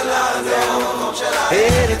המקום שלנו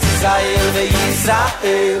ארץ ישראל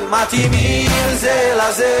וישראל מתאימים זה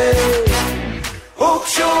לזה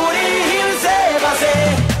וקשורים זה בזה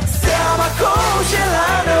זה המקום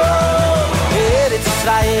שלנו ארץ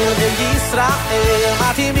ישראל וישראל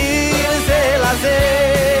מתאימים זה לזה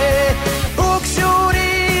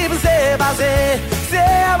וקשורים זה בזה זה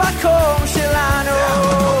המקום שלנו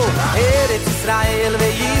ארץ ישראל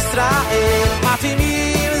וישראל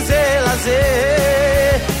מתאימים זה לזה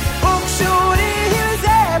וקשורים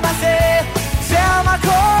זה בזה זה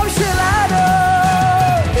המקום שלנו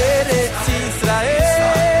ארץ ישראל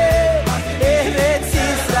ארץ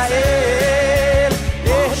ישראל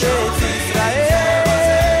ארץ ישראל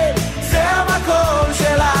זה המקום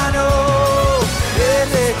שלנו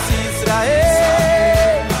ארץ ישראל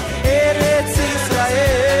ארץ ישראל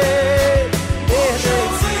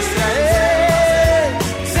ארץ ישראל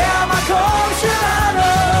זה המקום שלנו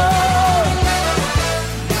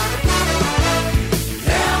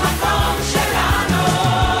זה המקום שלנו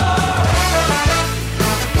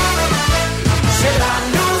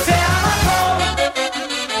שלנו זה המקום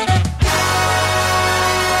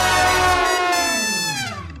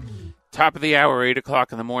Top of the hour, 8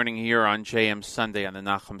 o'clock in the morning here on JM Sunday on the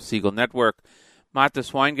Nachum Siegel Network.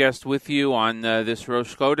 Matis Weingast with you on this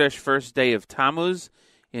Rosh Chodesh, first day of Tammuz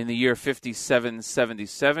in the year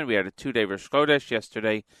 5777. We had a 2-day Rosh Chodesh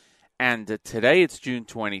yesterday and today. It's June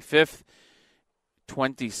 25th,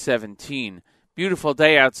 2017. Beautiful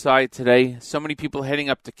day outside today. So many people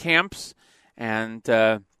heading up to camps, and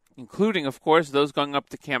including, of course, those going up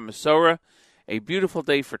to Camp Mesorah. A beautiful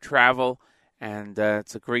day for travel, and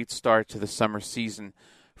it's a great start to the summer season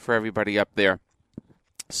for everybody up there.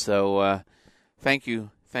 So thank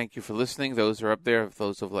you for listening. Those are up there.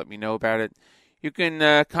 Those have let me know about it. You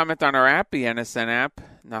can comment on our app, the NSN app,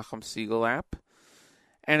 Nachum Siegel app.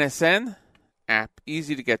 NSN app,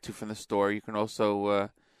 easy to get to from the store. You can also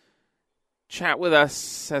chat with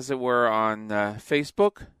us, as it were, on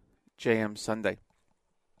Facebook, JM Sunday.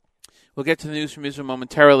 We'll get to the news from Israel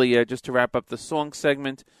momentarily. Just to wrap up the song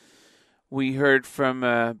segment, we heard from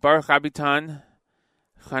Baruch Abitan,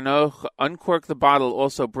 Chanoch, Uncork the Bottle,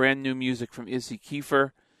 also brand new music from Izzy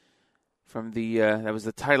Kiefer. From the that was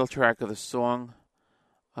the title track of the song,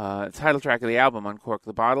 title track of the album, Uncork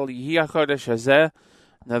the Bottle. Yehi HaChodesh Hazeh,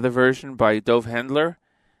 another version by Dov Hendler,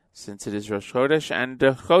 since it is Rosh Chodesh, and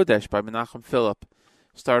Chodesh by Menachem Philip.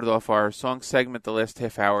 Started off our song segment the last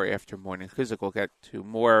half hour after Morning Chizuk. We'll get to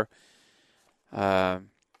more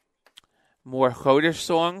Chodesh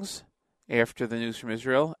songs after the news from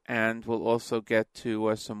Israel, and we'll also get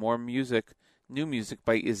to some more music, new music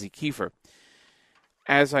by Izzy Kiefer.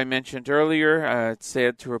 As I mentioned earlier, it's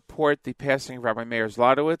sad to report the passing of Rabbi Meir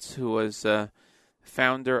Zlotowitz, who was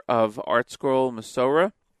founder of Art Scroll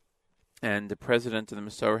Mesorah and the president of the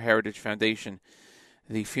Mesorah Heritage Foundation.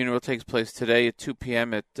 The funeral takes place today at 2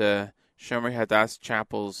 p.m. at Shomer Hadass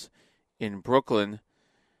Chapels in Brooklyn.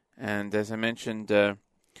 And as I mentioned,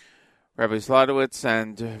 Rabbi Zlotowitz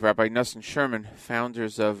and Rabbi Nosson Sherman,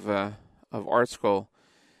 founders of Art Scroll,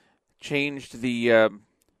 changed the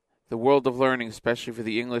world of learning, especially for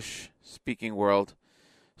the English-speaking world.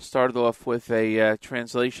 Started off with a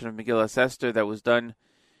translation of Megillas Esther that was done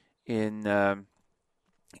in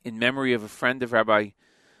memory of a friend of Rabbi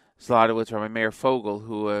Zlotowitz, Rabbi Meir Fogel,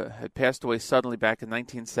 who had passed away suddenly back in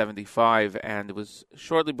 1975, and it was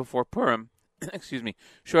shortly before Purim.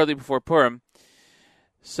 shortly before Purim.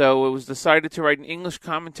 So it was decided to write an English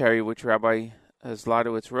commentary, which Rabbi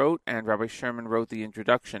Zlotowitz wrote, and Rabbi Sherman wrote the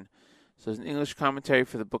introduction. So it's an English commentary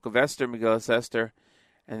for the Book of Esther, Megillas Esther,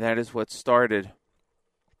 and that is what started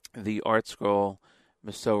the Art Scroll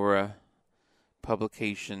Masorah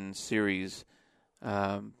publication series.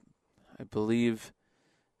 I believe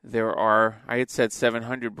there are, I had said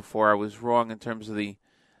 700 before. I was wrong in terms of the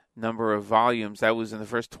number of volumes. That was in the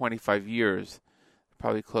first 25 years.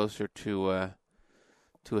 Probably closer to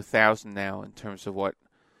 1,000 now in terms of what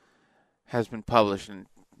has been published, and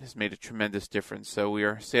has made a tremendous difference. So we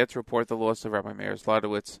are sad to report the loss of Rabbi Meir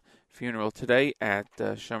Zlotowitz's funeral today at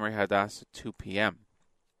Shomer Hadassah at 2 p.m.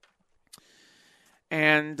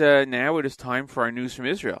 And now it is time for our news from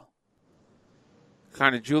Israel.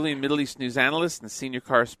 Chana Julian, Middle East news analyst and senior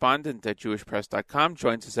correspondent at JewishPress.com,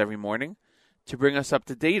 joins us every morning to bring us up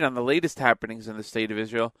to date on the latest happenings in the state of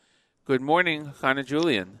Israel. Good morning, Chana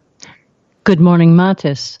Julian. Good morning,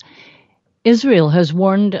 Matis. Israel has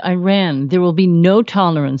warned Iran there will be no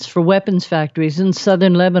tolerance for weapons factories in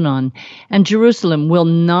southern Lebanon, and Jerusalem will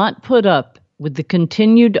not put up with the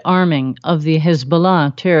continued arming of the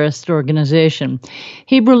Hezbollah terrorist organization.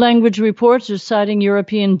 Hebrew language reports are citing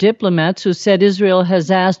European diplomats who said Israel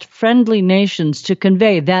has asked friendly nations to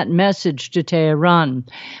convey that message to Tehran.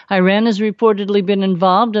 Iran has reportedly been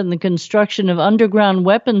involved in the construction of underground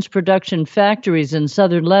weapons production factories in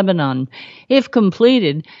southern Lebanon. If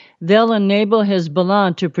completed, they'll enable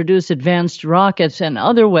Hezbollah to produce advanced rockets and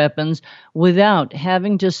other weapons without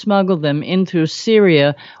having to smuggle them in through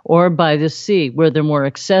Syria or by the sea, where they're more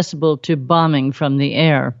accessible to bombing from the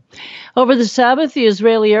air. Over the Sabbath, the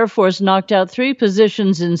Israeli Air Force knocked out 3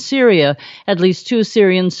 positions in Syria. At least 2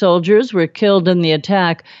 Syrian soldiers were killed in the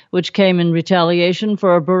attack, which came in retaliation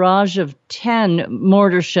for a barrage of 10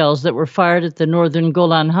 mortar shells that were fired at the northern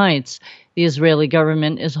Golan Heights. The Israeli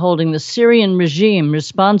government is holding the Syrian regime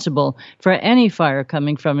responsible for any fire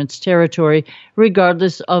coming from its territory,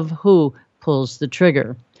 regardless of who pulls the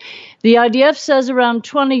trigger. The IDF says around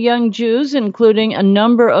 20 young Jews, including a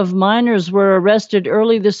number of minors, were arrested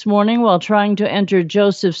early this morning while trying to enter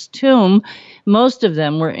Joseph's tomb. Most of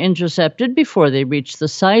them were intercepted before they reached the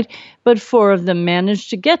site, but 4 of them managed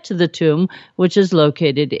to get to the tomb, which is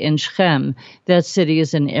located in Shechem. That city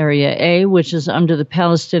is in Area A, which is under the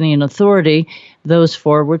Palestinian Authority. Those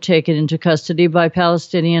 4 were taken into custody by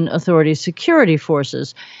Palestinian Authority security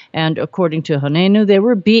forces, and according to Hanenu, they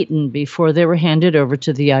were beaten before they were handed over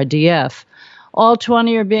to the IDF. All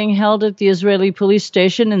 20 are being held at the Israeli police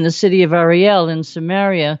station in the city of Ariel in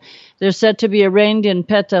Samaria. They're set to be arraigned in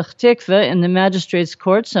Petach Tikva in the magistrate's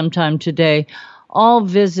court sometime today. All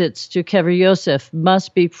visits to Kever Yosef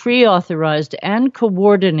must be pre-authorized and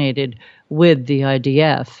coordinated with the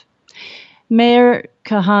IDF. Meir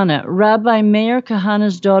Kahana, Rabbi Meir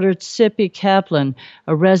Kahana's daughter Tzipi Kaplan,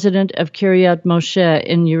 a resident of Kiryat Moshe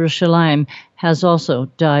in Yerushalayim, has also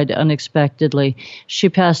died unexpectedly. She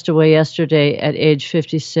passed away yesterday at age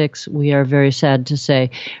 56, we are very sad to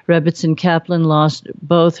say. Rebbetzin Kaplan lost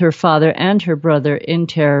both her father and her brother in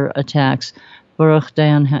terror attacks. Baruch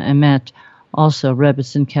Dayan HaEmet, also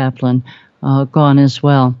Rebbetzin Kaplan, gone as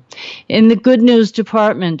well. In the good news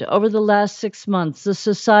department, over the last 6 months, the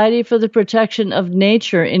Society for the Protection of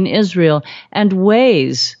Nature in Israel and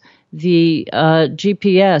Waze, the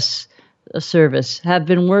GPS service, have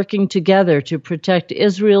been working together to protect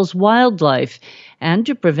Israel's wildlife and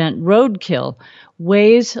to prevent roadkill.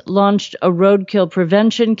 Waze launched a roadkill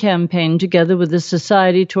prevention campaign together with the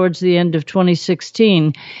society towards the end of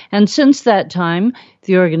 2016, and since that time,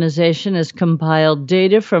 the organization has compiled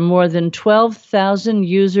data from more than 12,000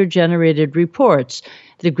 user-generated reports.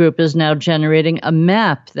 The group is now generating a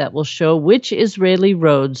map that will show which Israeli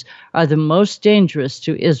roads are the most dangerous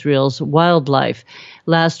to Israel's wildlife.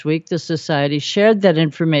 Last week, the society shared that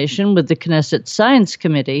information with the Knesset Science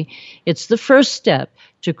Committee. It's the first step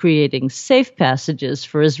to creating safe passages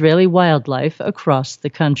for Israeli wildlife across the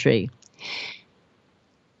country.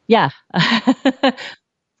 Yeah.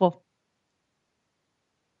 Well,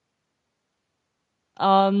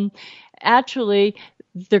 actually,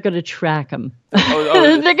 they're going to track them.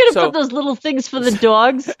 They're going to put those little things for the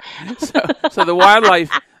dogs. So the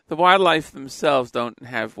wildlife themselves don't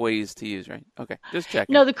have ways to use, right? Okay, just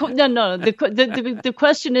checking. No, the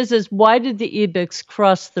question is why did the Ibex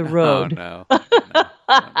cross the road? Oh, no.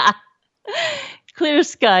 Clear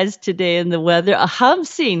skies today and the weather. A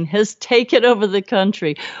Hamseen has taken over the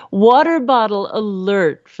country. Water bottle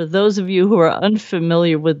alert for those of you who are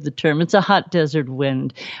unfamiliar with the term. It's a hot desert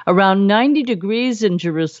wind. Around 90 degrees in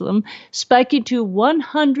Jerusalem, spiking to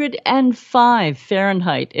 105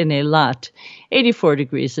 Fahrenheit in Eilat. 84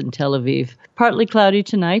 degrees in Tel Aviv. Partly cloudy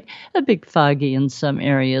tonight, a bit foggy in some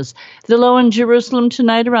areas. The low in Jerusalem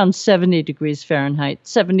tonight around 70 degrees Fahrenheit,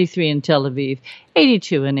 73 in Tel Aviv,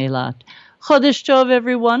 82 in Eilat. Chodesh Tov,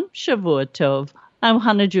 everyone. Shavua Tov. I'm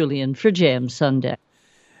Hannah Julian for JM Sunday.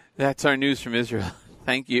 That's our news from Israel.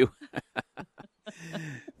 Thank you.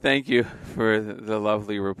 Thank you for the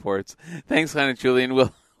lovely reports. Thanks, Hannah Julian.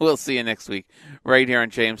 We'll see you next week right here on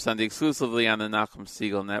JM Sunday, exclusively on the Nachum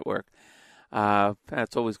Segal Network.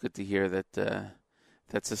 It's always good to hear that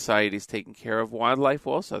society is taking care of wildlife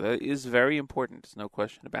also. That is very important. There's no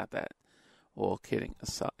question about that. All kidding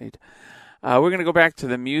aside. We're going to go back to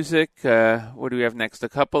the music. What do we have next? A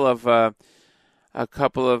couple of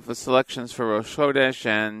selections for Rosh Chodesh,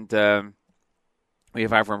 and we have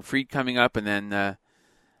Avram Fried coming up, and then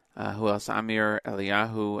who else? Amir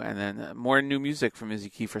Eliyahu, and then more new music from Izzy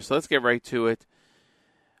Kiefer. So let's get right to it.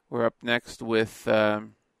 We're up next with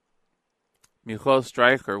Michal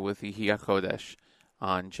Streicher with Yehi HaKodesh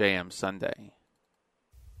on JM Sunday.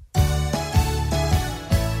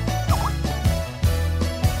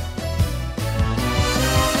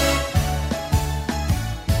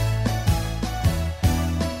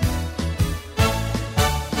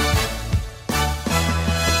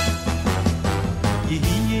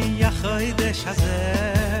 Yehi HaKodesh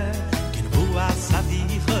hazeh kinvu asadi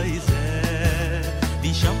choyzeh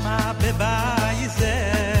vishama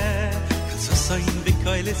bebayzeh kasosoin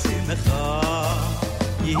v'koil simcha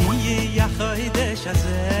Yehi HaKodesh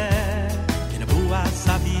hazeh kinvu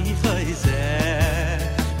asadi choyzeh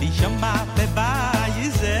vishama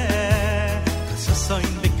bebayzeh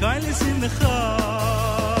kasosoin v'koil simcha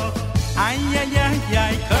ay ay ay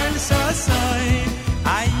ay kol sosoin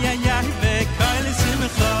ay ay ay v'koil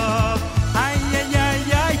simcha ay ay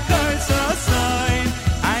ay ay kol sosoin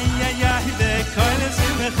ay ay ay v'koil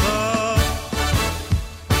simcha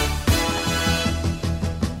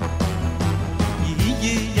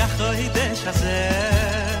Yehi HaKodesh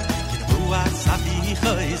hazeh kinvu asavi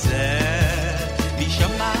choyzeh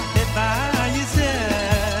v'shama bebayzeh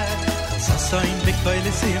kol sosoin v'koil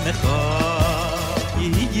simcha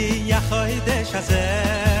Yehi HaKodesh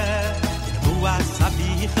hazeh kinvu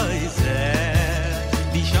asavi choyzeh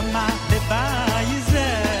v'shama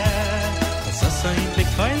bebayzeh kol sosoin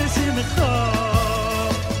v'koil simcha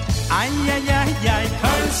ay ay ay ay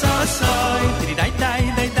kol sosoin dai dai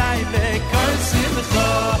dai dai v'koil simcha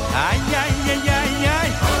ay ay ay ay ay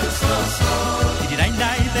kol sosoin dai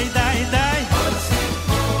dai dai dai dai kol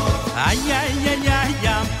simcha ay ay ay ay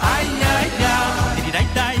ay ay ay dai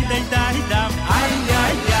dai dai dai dai ay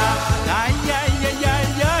ay ay ay ay ay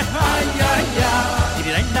ay ay ay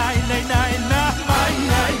dai dai dai dai na ay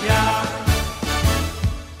ay ay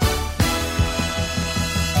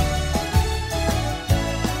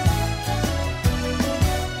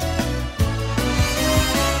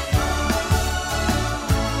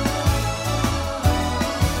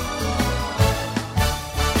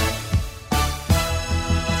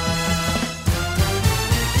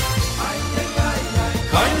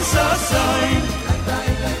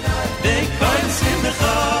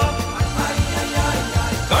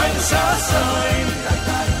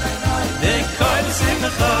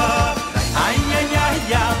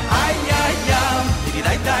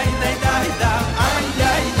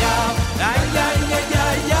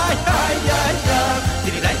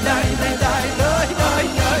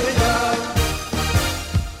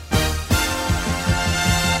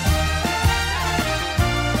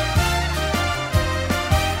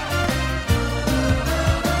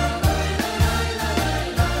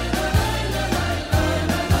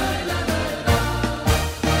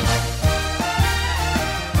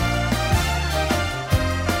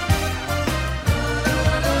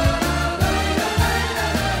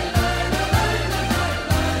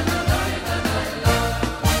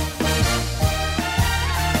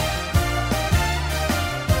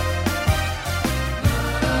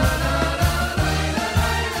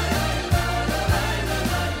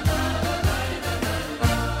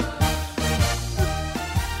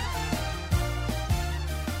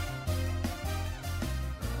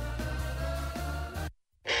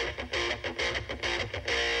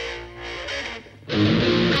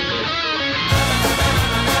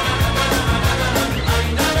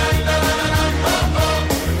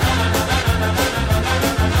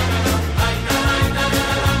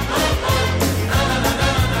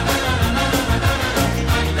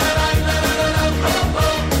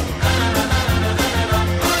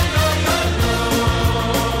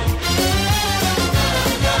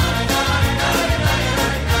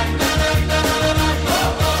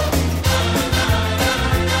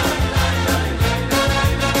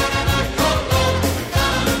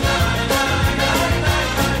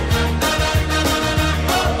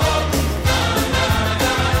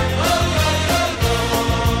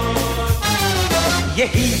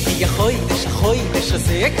Yehi khoidesh khoidesh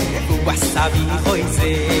azek u wasabi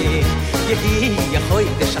khoize Yehi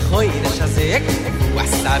khoidesh azek u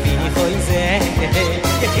wasabi khoize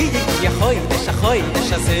Yehi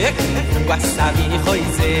khoidesh azek u wasabi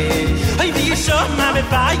khoize Ay vi shoma be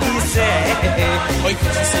bayise Oy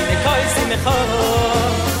kutsi me khoize me kho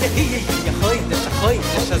Yehi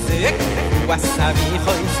khoidesh azek u wasabi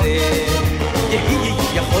khoize Yehi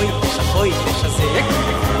khoidesh azek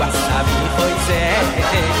u wasabi khoize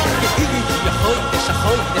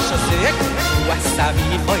khoidesh azek wasabi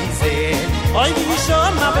khoize Oy vi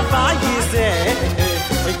shoma be bayise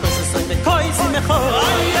Oy koise me kho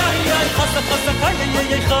Ay ay ay khosa kay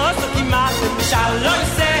ay khosa ki mal inshallah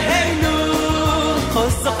sehnu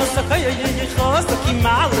khosa kay ay khosa ki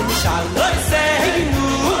mal inshallah sehnu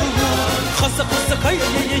khosa kay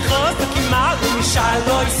ay khosa ki mal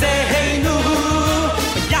inshallah sehnu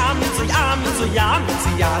Yam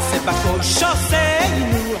ya se ba ko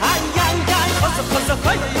shosenu ay ay ay khosa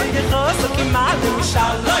kay ay khosa ki mal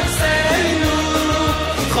inshallah sehnu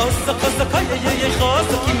khosa kay ay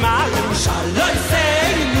khosa ki mal inshallah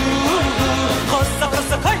sehnu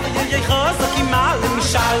khosa kay ay khosa ki mal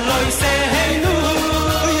inshallah sehnu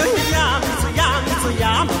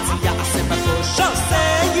yam ya se ba ko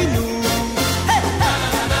shosenu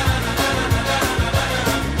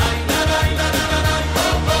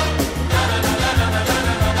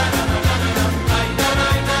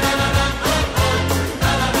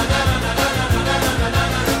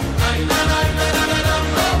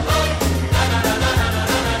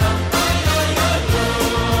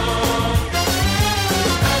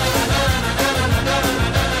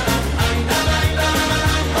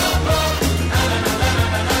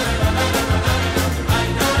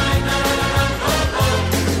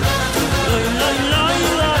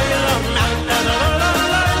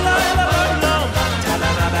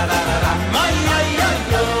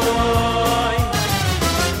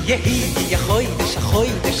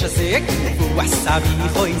khoidesh azek wasabi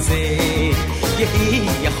khoize Yehi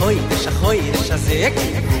khoidesh azek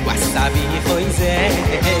wasabi khoize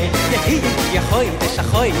Yehi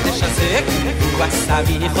khoidesh azek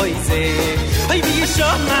wasabi khoize Ay vi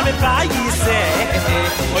shoma be bayise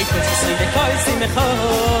Oy kutsi me khoize me kho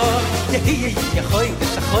Yehi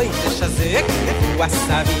khoidesh azek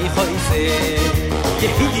wasabi khoize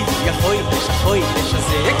Yehi khoidesh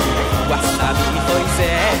azek wasabi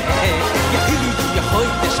khoize Yehi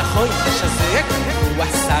khoidesh azek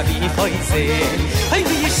wasabi khoize Ay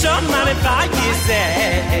vi shoma be bayise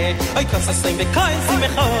Ay kosa me khoize me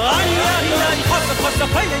kho Ay ay ay khosa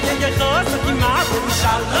kay ay khosa ki mal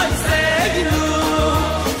inshallah sehnu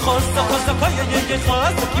khosa kay ay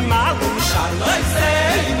khosa ki mal inshallah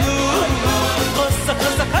sehnu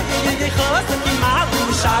khosa kay ay khosa ki mal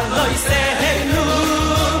inshallah sehnu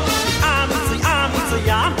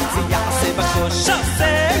yam ya se ba ko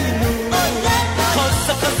shosenu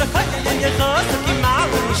khosa kay ay khosa ki mal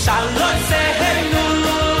inshallah sehnu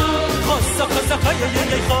khosa kay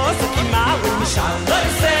ay khosa ki mal inshallah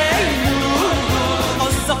sehnu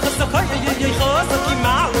khosa kay ay khosa ki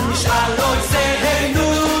mal inshallah sehnu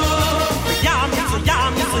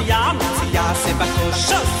yam ya se ba ko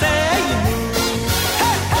shosenu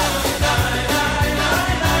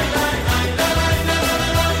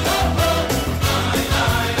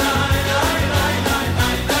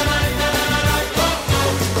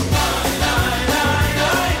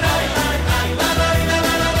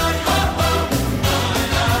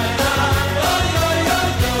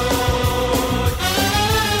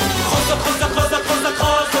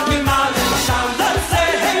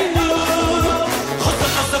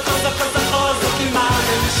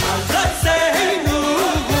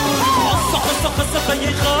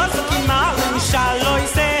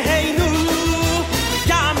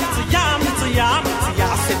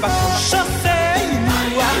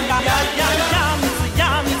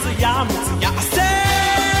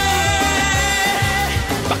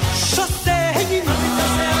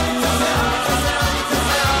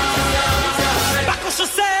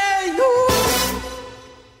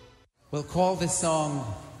We'll call this song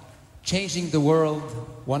Changing the World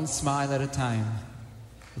One Smile at a Time.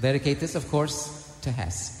 We'll dedicate this, of course, to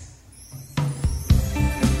Hess.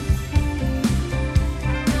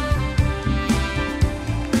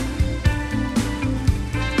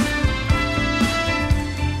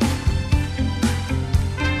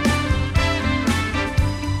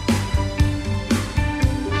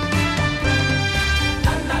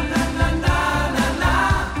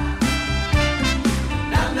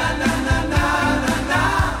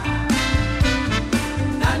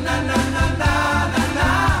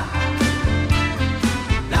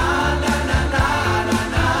 Na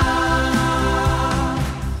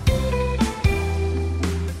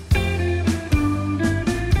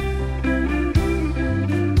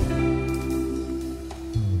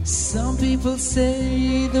people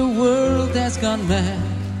say the world has gone mad.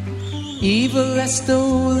 Evil has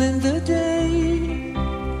stolen the day.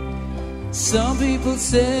 Some people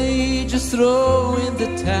say just throw in the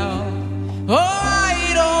towel. Oh, I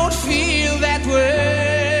don't feel that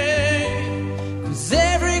way. 'Cause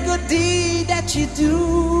every good deed that you do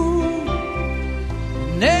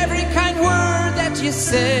and every kind word that you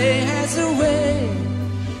say has a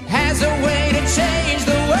way to change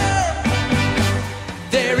the world.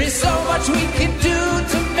 There is so much we can do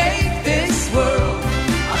to make this world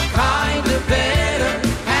a kinder, better,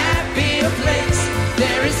 happier place.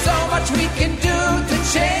 There is so much we can do to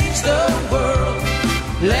change the world.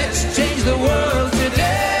 Let's change the world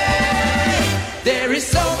today. There is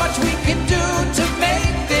so much we can do to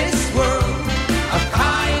make this world a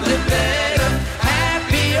kinder, better,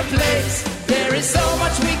 happier place. There is so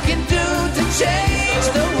much we can do to change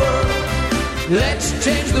the world. Let's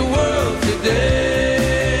change the world today.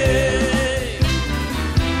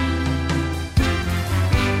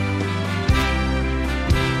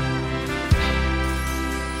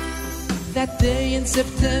 That day in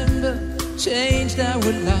September changed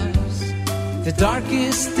our lives, the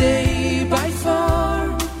darkest day by far.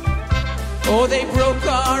 Oh, they broke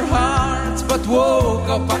our hearts but woke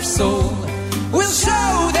up our soul. We'll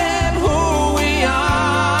show them who we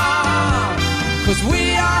are, 'cause we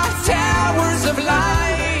are towers of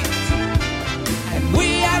light, and we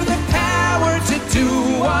have the power to do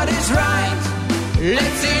what is right.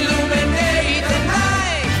 Let's illuminate the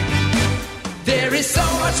night. There is so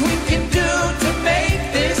much we can do to make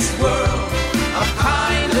this world a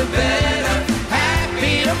kinder, better,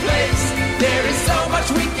 happier place. There is so much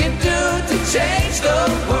we can do to change the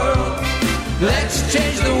world. Let's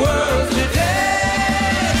change the world today.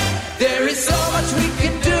 There is so much we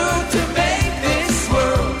can do to make this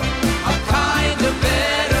world a kinder,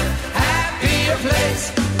 better, happier place.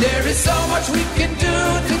 There is so much we can do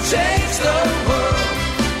to change the world.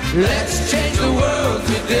 Let's change the world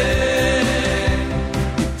today.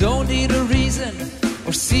 You don't need a reason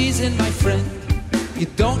or season, my friend. You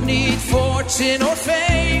don't need fortune or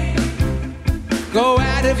fame. Go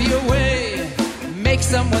out of your way, make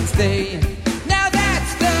someone's day. Now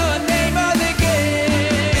that's the name of the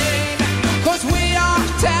game. 'Cause we are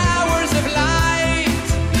towers of light.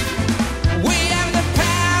 We have the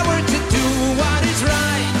power to do what is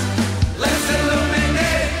right. Let's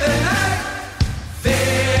illuminate the night.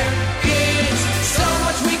 There is so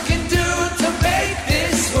much we can do to make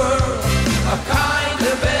this world a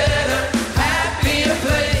kinder, better, happier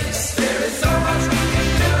place. There is so much we can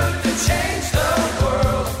do to change the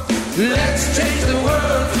world. Let's change the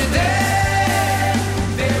world today.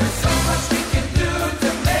 There is so much we can do to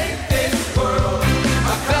make this world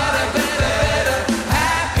a better, better, better,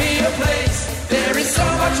 happier place. There is so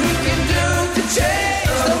much we can do to change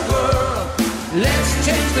the world. Let's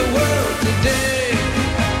change the world today.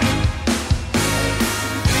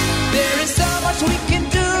 There is so much we can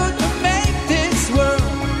do to make this world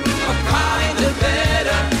a kinder,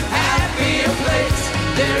 better, happier place.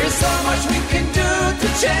 There is so much we can do to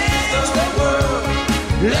change the world.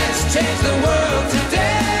 Let's change the world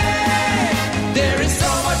today. There is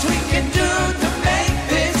so much we can do to make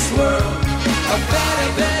this world a better,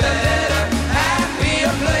 better, better,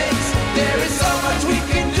 happier place. There is so much we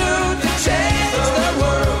can do to change the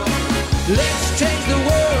world. Let's change the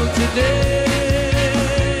world today.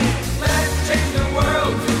 Let's change the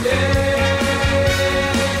world today.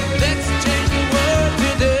 Let's change the world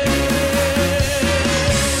today.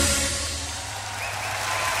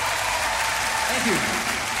 Thank you.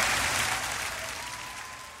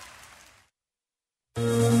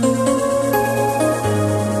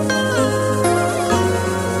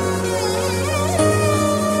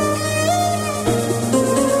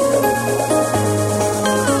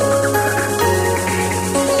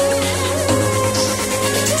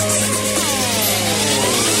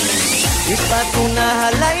 התפתחונה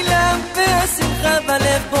הלילה והשמחה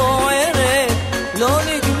בלב בוערת לא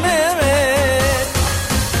נגמרת.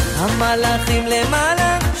 המלאכים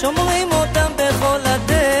למעלה שומרים אותם בכל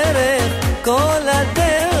הדרך, כל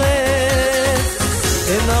הדרך.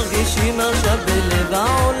 הם מרגישים עכשיו בלב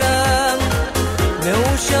העולם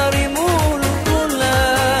מאושרים מול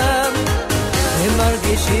כולם. הם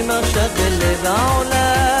מרגישים עכשיו בלב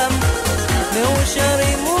העולם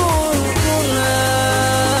מאושרים מול כולם.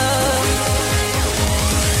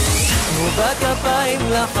 תנו בכפיים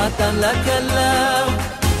לחתן לכלה,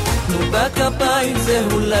 תנו בכפיים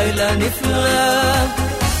זהו לילה נפלא.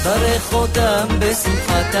 ברך אותם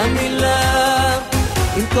בשמחת המילה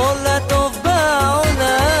עם כל הטוב בעולם.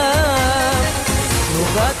 תנו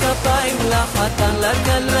בכפיים לחתן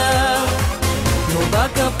לכלה, תנו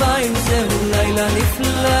בכפיים זהו לילה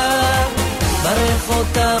נפלא, ברך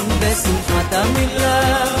אותם בשמחת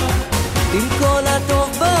המילה, עם כל הטוב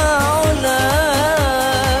בעולם.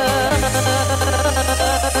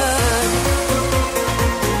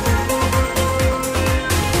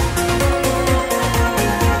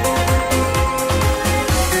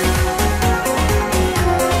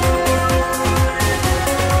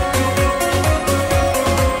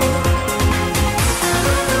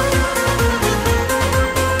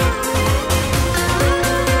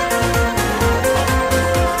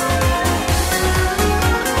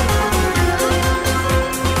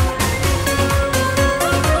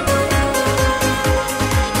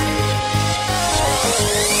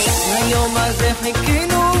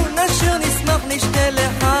 חיכינו, נשיר נשמח נשתה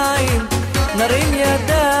לחיים, נרים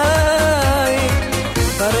ידיים,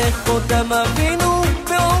 ברך אותם אבינו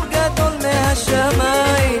באור גדול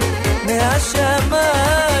מהשמיים,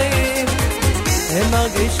 מהשמיים. הם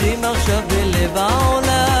מרגישים עכשיו בלב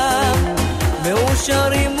העולם,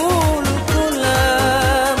 מאושרים מול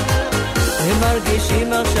כולם. הם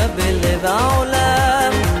מרגישים עכשיו בלב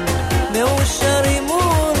העולם, מאושרים מול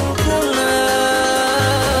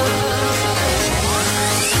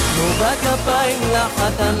בכפיים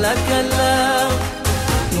לחתן לכלה,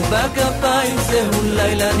 בכפיים זהו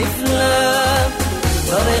לילה נפלא,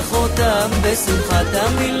 ברך אותם בשמחת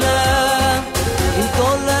המילה, עם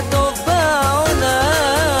כל הטוב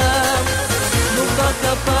בעולם.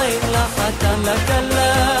 בכפיים לחתן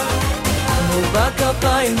לכלה,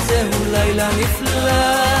 בכפיים זהו לילה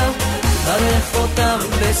נפלא, ברך אותם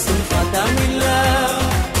בשמחת המילה,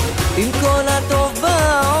 עם כל הטוב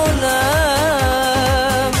בעולם.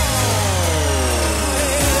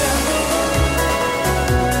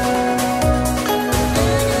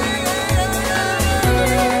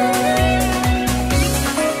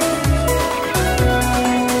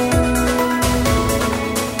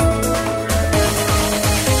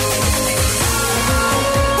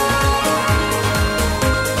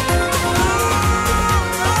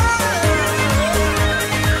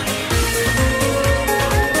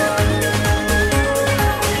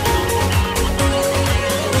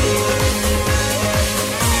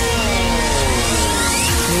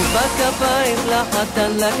 בכפיים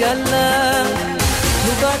לחתן לכלה,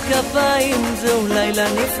 בכפיים זהו לילה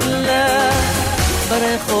נפלא,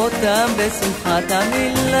 ברך אותם בשמחת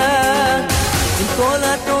המילה, עם כל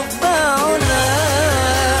הטוב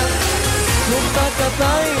בעולם.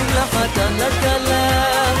 בכפיים לחתן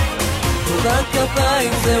לכלה,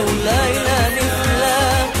 בכפיים זהו לילה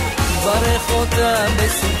נפלא, ברך אותם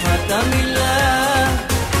בשמחת המילה,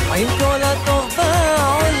 עם כל הטוב בעולם.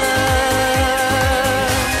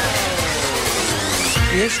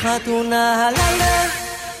 יש חתונה הלילה,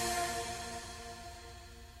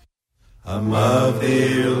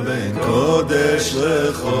 המבדיל בין קודש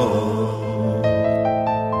לחול,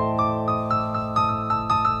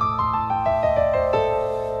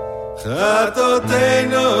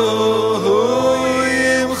 חטאותינו הוא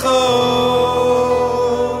ימחול,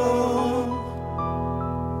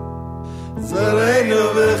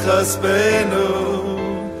 זרענו וכספנו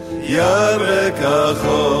ירק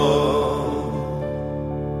החול,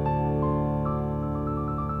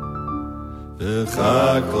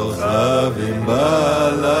 כוכבים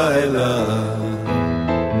בלילה,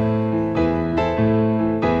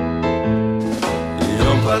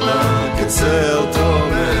 יום פנה כצל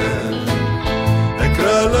תומר,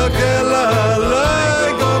 אקרא לו כלה לא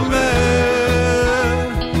גומר,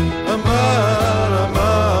 אמר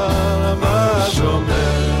אמר אמר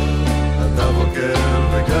שומר, אתה בוקר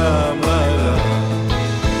וגם לילה,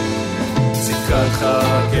 ציפקתך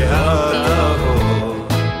כהתבור,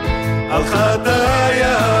 על חטאי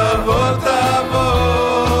אבות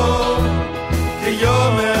תבוא,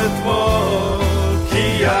 כיום אתמול,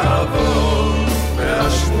 כי יעבור,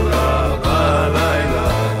 והשמורה בלילה,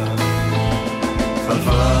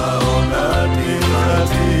 חלפה עונת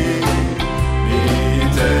מלחתי,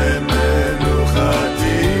 ניתן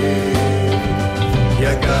מנוחתי,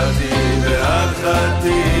 יגעתי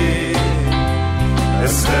והלכתי,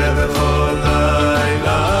 אשחה בכל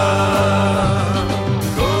לילה,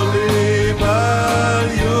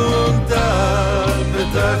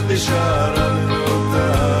 נשאר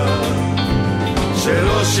עלותה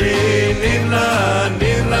שראשי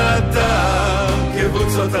נמלטה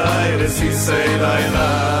קבוצותיי רסיסי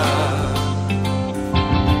לילה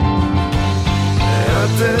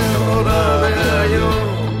והתאורה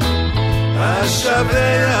והיום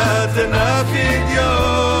השווה תנפיד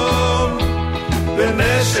יום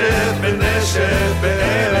בנשף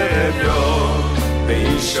בערב יום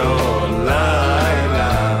באישון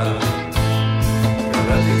לילה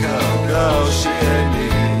She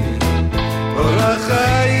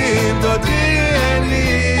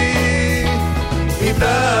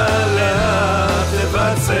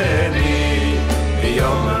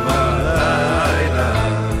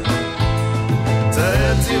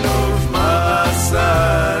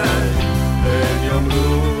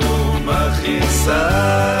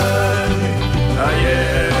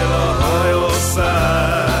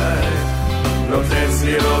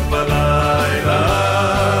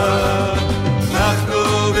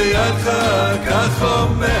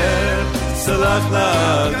סלח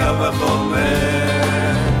לך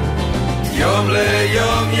וחומר יום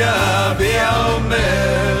ליום יביע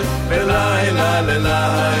אומר בלילה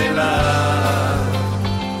ללילה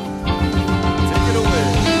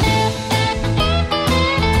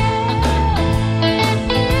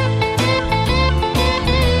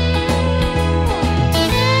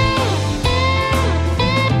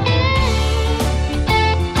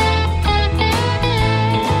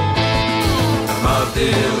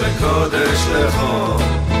לקודש לכו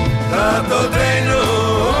תתודנו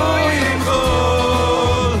עם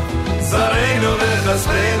כל שרינו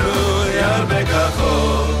וחסדנו ירבה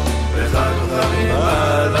כחול וחג וחמים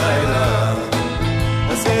בלילה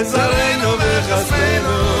אז שרינו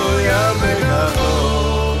וחסדנו ירבה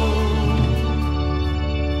כחול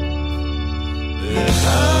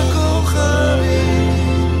וחג וחמים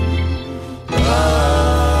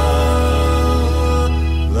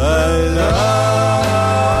בלילה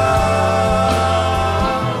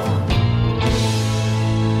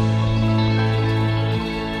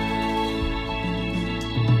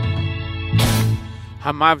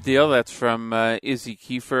Hamavdil, that's from Izzy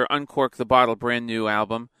Kiefer, Uncork the Bottle, brand new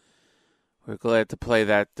album. We're glad to play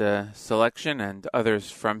that selection and others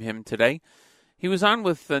from him today. He was on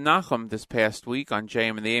with Nachum this past week on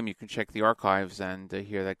JM and the AM. You can check the archives and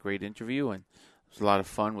hear that great interview, and it was a lot of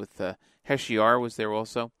fun with Heshiar was there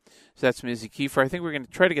also. So that's from Izzy Kiefer. I think we're going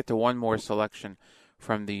to try to get to one more selection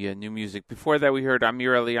from the new music. Before that, we heard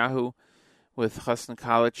Amir Eliyahu with Chassan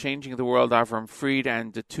Kala, Changing the World, Avram Fried,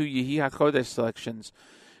 and the two Yehi HaKodesh selections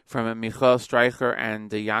from Michael Streicher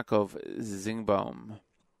and Yaakov Zingbaum.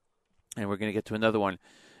 And we're going to get to another one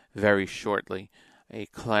very shortly, a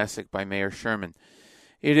classic by Meir Sherman.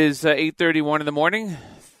 It is 8:31 in the morning,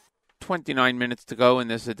 29 minutes to go in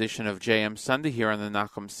this edition of JM Sunday here on the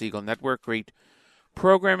Nachum Segal Network. Great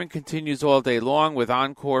programming continues all day long with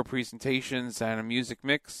encore presentations and a music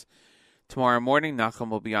mix. Tomorrow morning, Nachum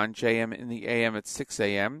will be on JM in the AM at 6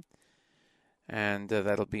 a.m., and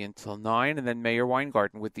that'll be until 9, and then Meir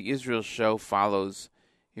Weingarten with the Israel show follows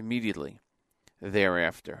immediately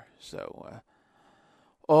thereafter. So,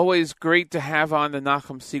 always great to have on the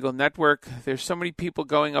Nachum Segal Network. There's so many people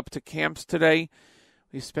going up to camps today.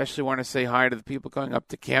 We especially want to say hi to the people going up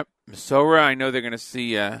to Camp Mesorah. I know they're going to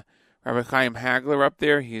see Rabbi Chaim Hagler up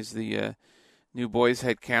there. He's the new boys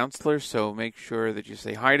head counselor, so make sure that you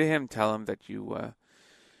say hi to him. Tell him that you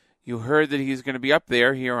heard that he's going to be up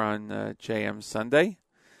there here on JM Sunday.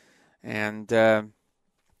 And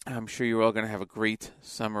I'm sure you're all going to have a great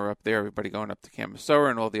summer up there. Everybody going up to Camp Mesorah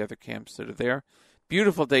and all the other camps that are there.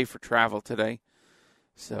 Beautiful day for travel today.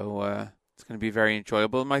 So it's going to be very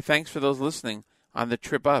enjoyable. And my thanks for those listening on the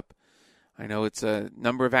trip up. I know it's a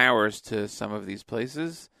number of hours to some of these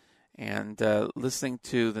places. And listening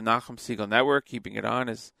to the Nachum Segal Network, keeping it on,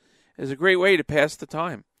 is a great way to pass the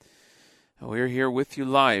time. We're here with you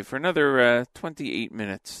live for another 28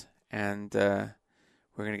 minutes. And we're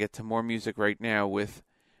going to get to more music right now with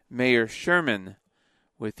Meir Sherman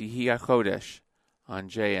with Yehi HaKodesh on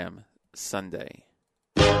JM Sunday.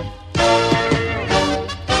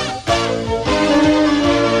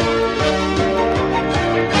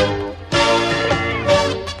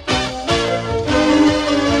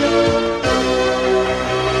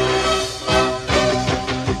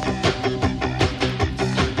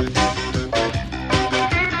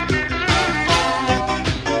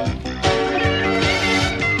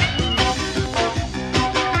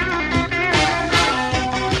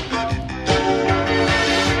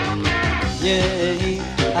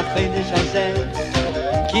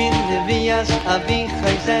 אבי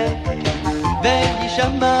חייזה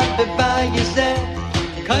וישמע בבית זה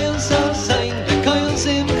כל סוסים וכל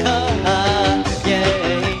שמחה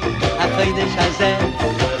החודש הזה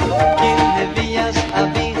כן נביאס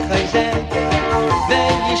אבי חייזה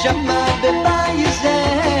וישמע בבית זה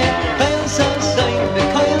כל סוסים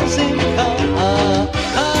וכל שמחה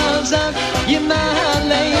חזק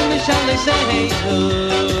ימלא משל זהו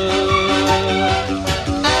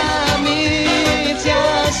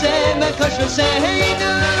Kosher say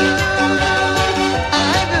no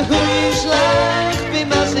I who is like be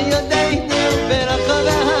must your day better for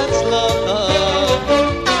that love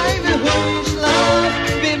I who is like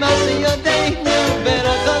be must your day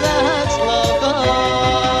better for that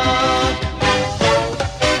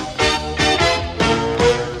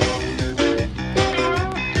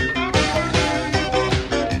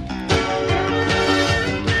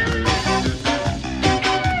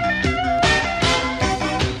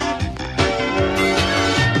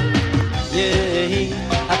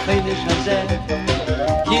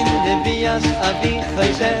אבי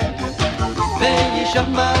חייזה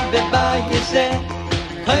וישמע בבית זה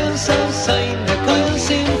koil so sein de koil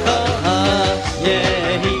simcha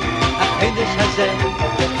yehi a chedesh hazeh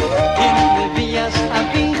in de bias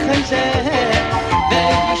avi chazeh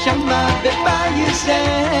ve'yu shama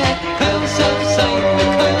bebayiseh koil so sein de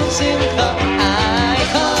koil simcha ay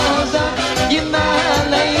chaza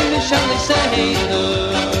yimalei mishal seinu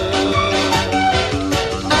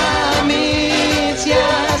amitz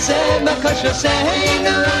yaseh makosher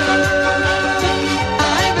seinu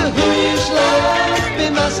ay behu yishlach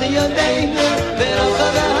b'maseh yodeinu v'rocha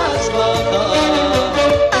v'hatzlacha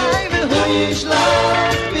ay behu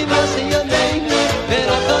yishlach b'maseh yodeinu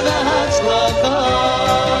v'rocha v'hatzlacha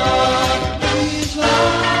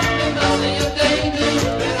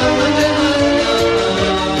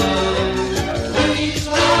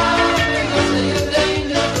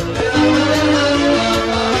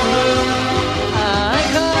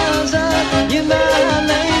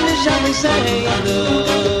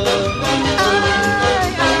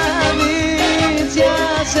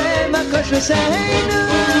Seinu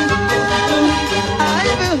ay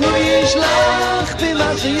behu yishlach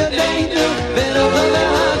b'maseh yodeinu v'rocha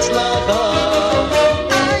v'hatzlacha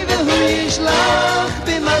ay behu yishlach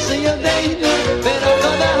b'maseh yodeinu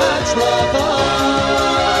v'rocha v'hatzlacha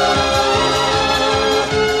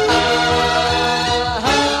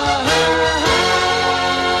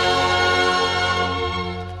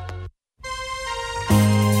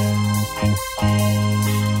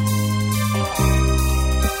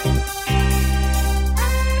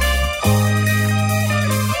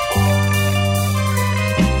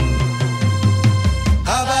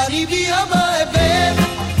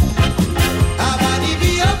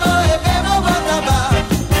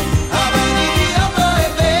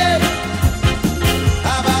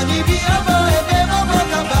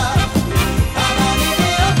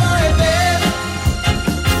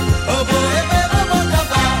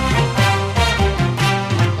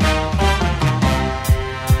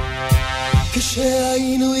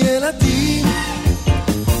כשהיינו ילדים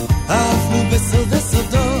אהבנו בסוד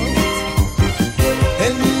הסודות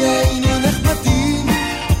אל מי היינו נחמדים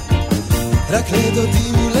רק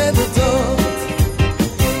לדודים ולדודות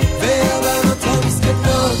והבנות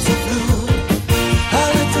המסכנות סבלו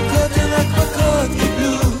המתוקות הן רק מכות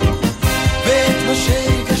קיבלו ואת מה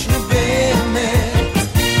שהרגשנו באמת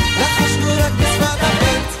לחשנו רק בשפת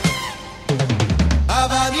האמת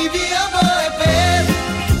אבל אני ויבוא הבן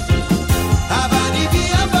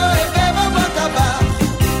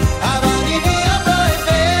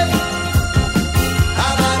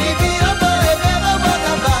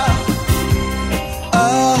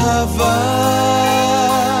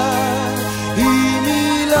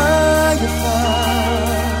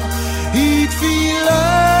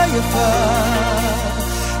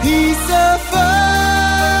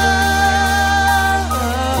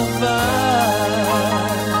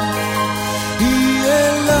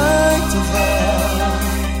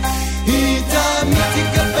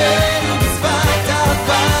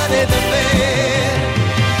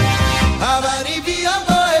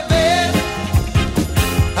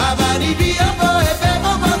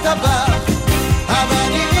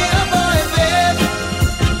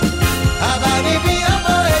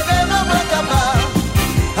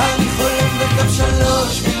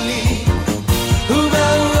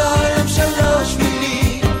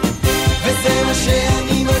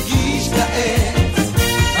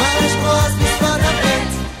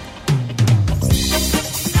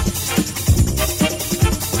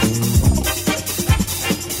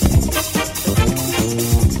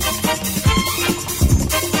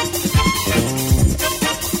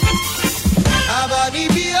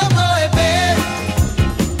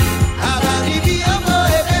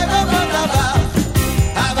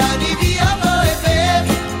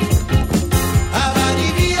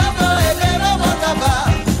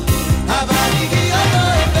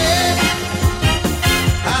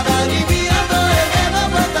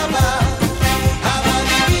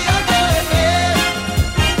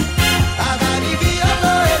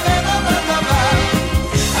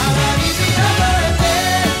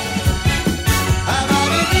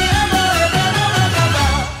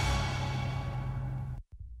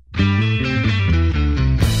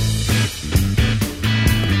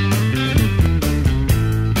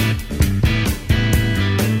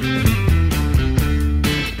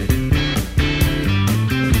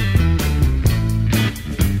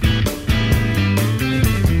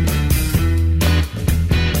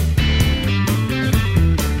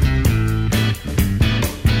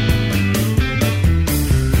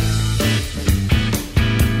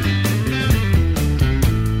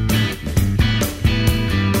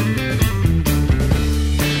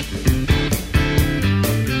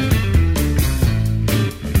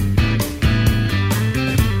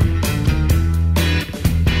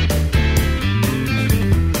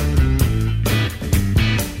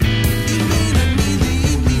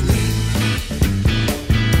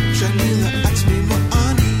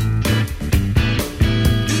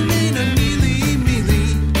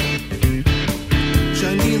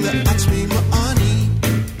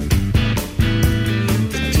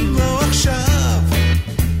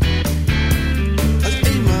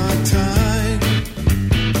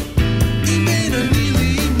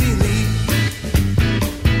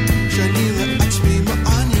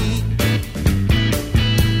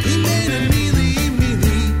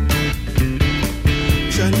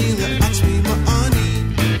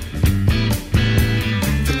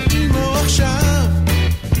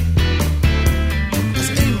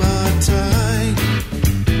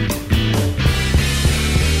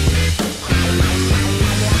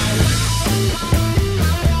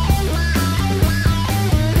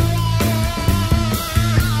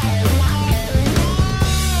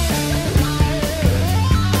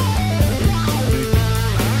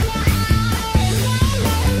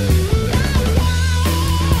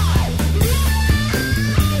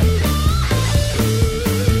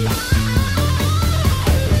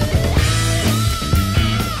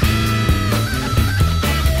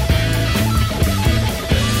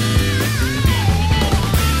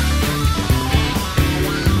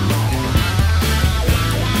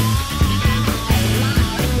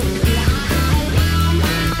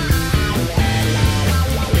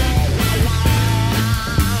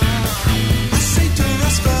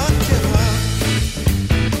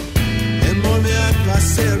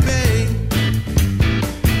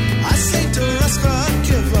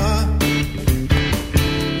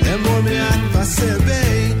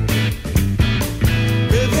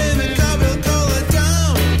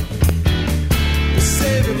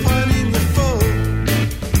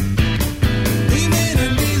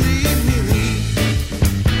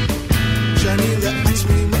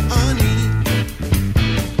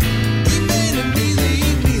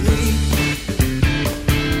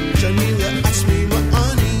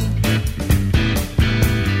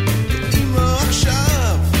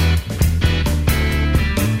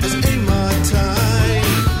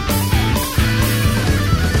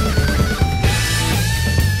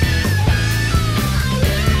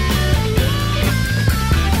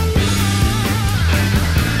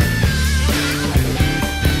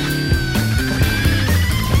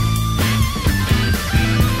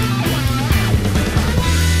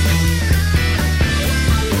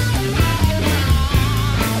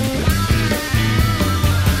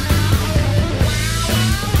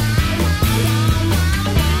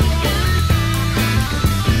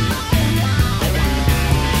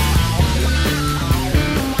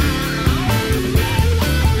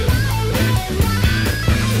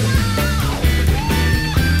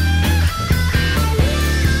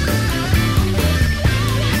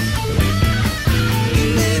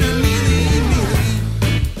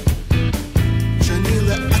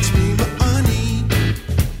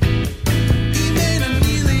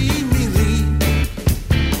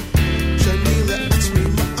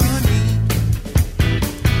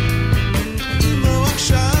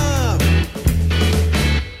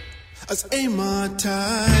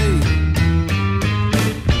tie.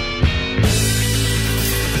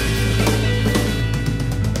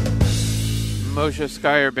 Moshe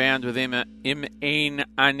Skyer Band with Im Ein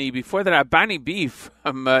Ani. Before that, Bani Beef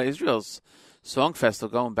from Israel's Song Festival,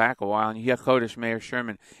 going back a while, and Yeh Chodesh Meir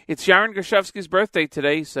Sherman. It's Yaron Gershovsky's birthday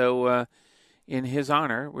today, so in his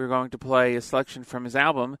honor, we're going to play a selection from his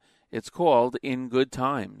album. It's called In Good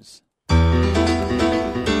Times.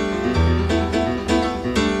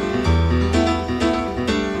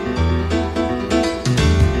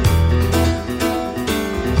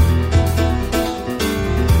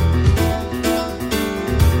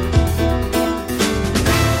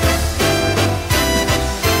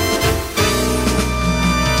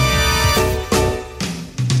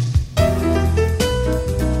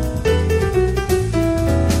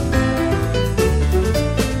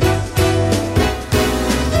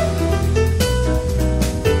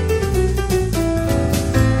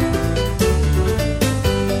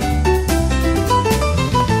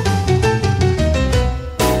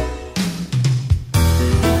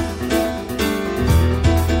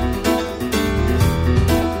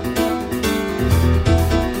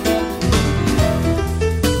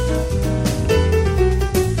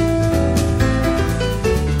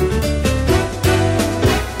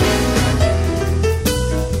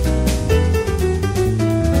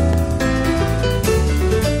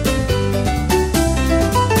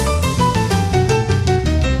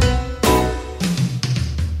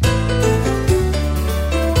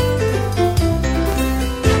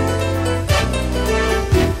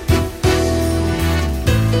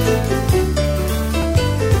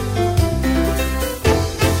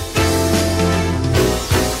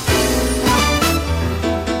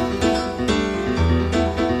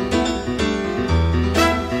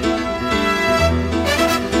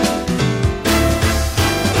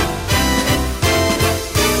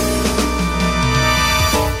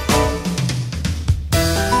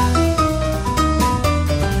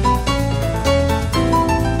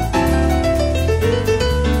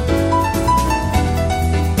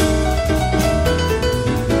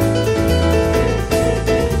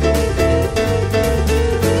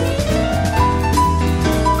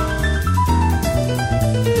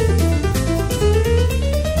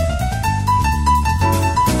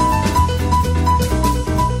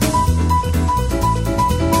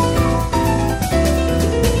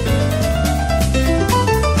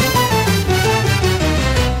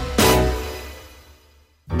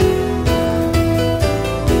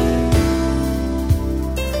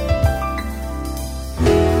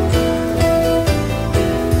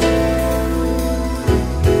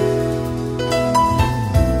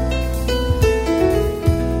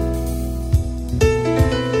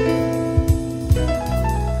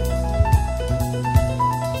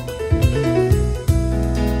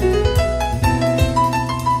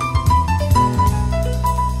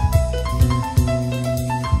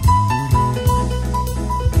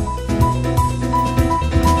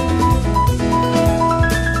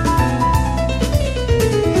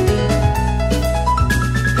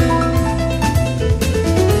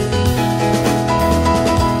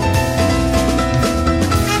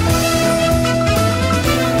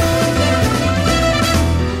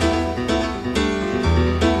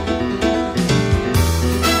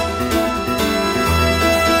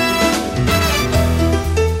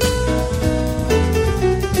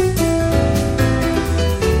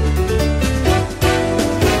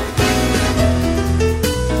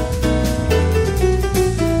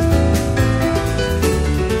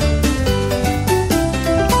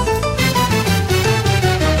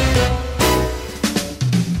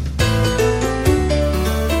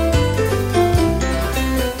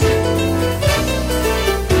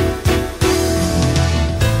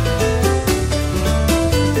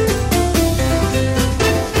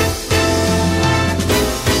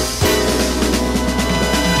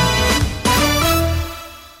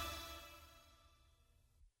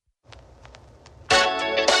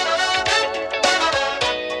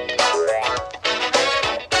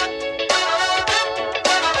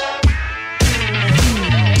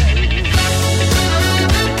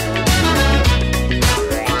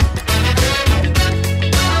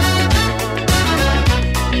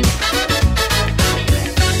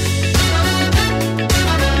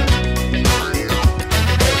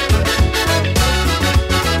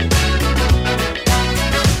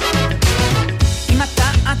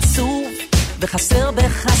 וחסר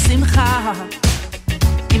בך שמחה,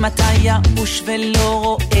 אם אתה יאוש ולא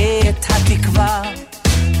רואה את התקווה,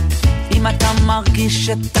 אם אתה מרגיש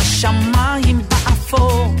את השמיים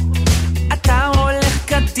באפור, אתה הולך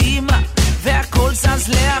קדימה והכל זז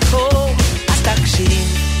לאחור, אז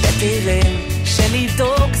תקשיב ותראה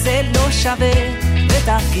שווה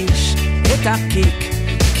ותרגיש את הקיק,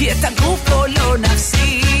 כי את הגוף פה לא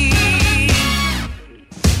נפסיק.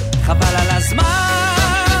 חבל על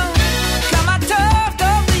הזמן, כמה טוב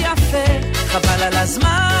טוב ויפה, חבל על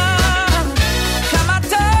הזמן, כמה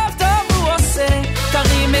טוב טוב הוא עושה.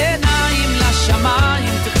 תרים עיניים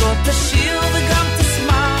לשמיים, תקרוא את השיר וגם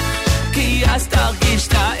תשמח, כי אז תרגיש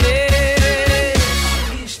את האש,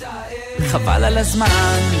 חבל על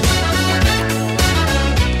הזמן.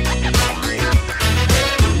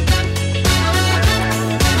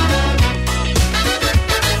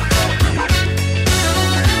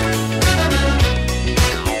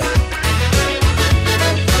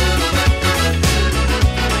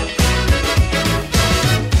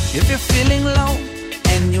 If you're feeling low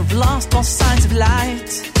and you've lost all signs of light,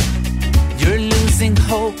 you're losing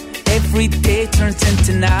hope, every day turns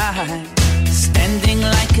into night. Standing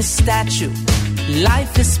like a statue,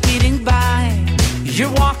 life is speeding by.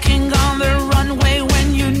 You're walking on the runway when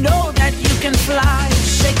you know that you can fly.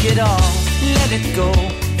 Shake it off, let it go,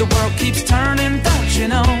 the world keeps turning, don't you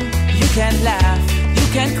know? You can laugh, you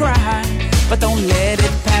can cry, but don't let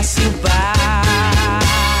it pass you by.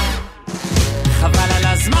 חבל על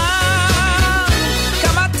הזמן,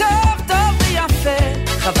 כמה טוב טוב ויפה,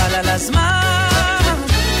 חבל על הזמן,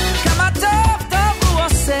 כמה טוב טוב הוא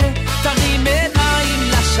עושה. תרים עיניים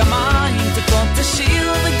לשמיים, תקרוא את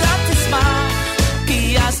השיר וגם תשמח,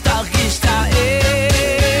 כי אז תרגיש את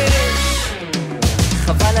האש,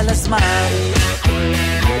 חבל על הזמן.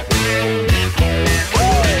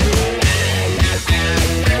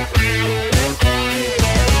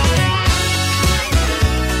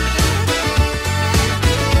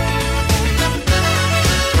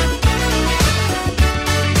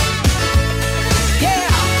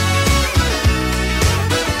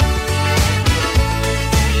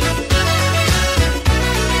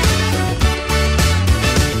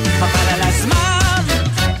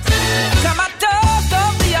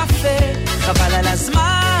 חבל על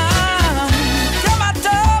הזמן, כמה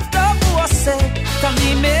טוב טוב הוא עושה.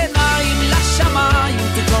 תרים עיניים לשמיים,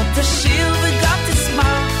 תקרוא את השיר וגם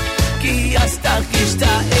תשמח, כי אז תרגיש את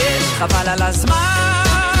האש. חבל על הזמן,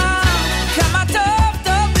 כמה טוב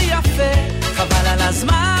טוב ויפה, חבל על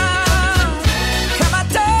הזמן, כמה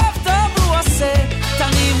טוב טוב הוא עושה.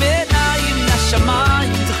 תרים עיניים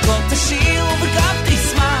לשמיים, תקרוא את השיר וגם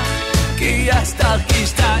תשמח, כי אז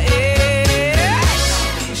תרגיש את האש,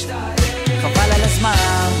 חבל על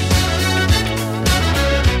הזמן.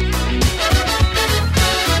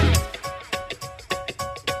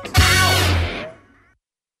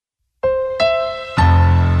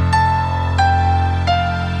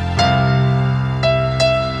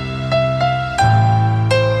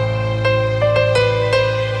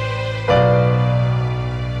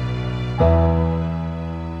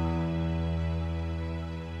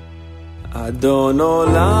 אדון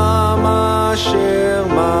עולם אשר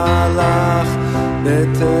מלך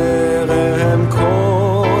בטרם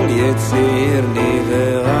כל יציר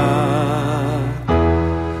נברא,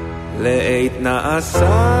 לעת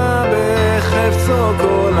נעשה בחפצו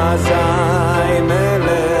כל אזי,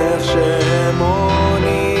 מלך שמו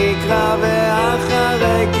נקרא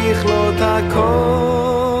ואחרי ככלות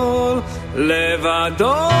הכל,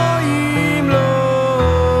 לבדו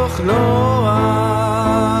ימלוך נורא.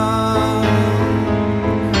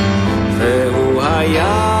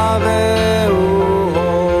 היה והוא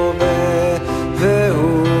הווה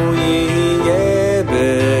והוא יהיה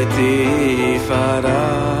בתפארה,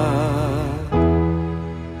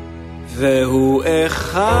 והוא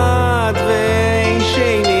אחד ואין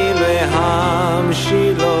שני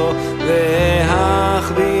להמשילו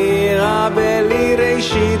והחבירה בלי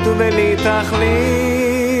ראשית ובלי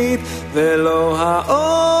תכלית, ולא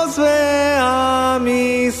העוז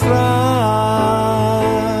והמשרה.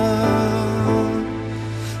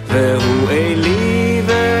 והוא אלי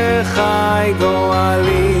וחי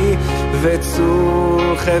גואלי וצור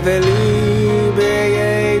חבלי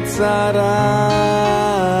ביצרה,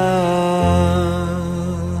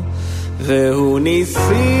 והוא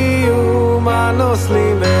ניסי ומנוס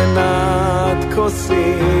לי מנת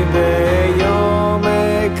כוסי ביום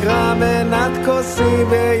אקרא, מנת כוסי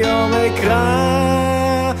ביום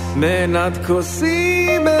אקרא, מנת כוסי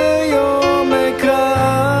ביום אקרא.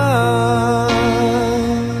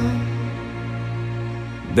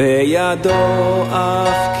 בידו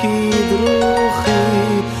אפקיד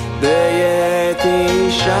רוחי בית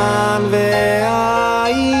אישן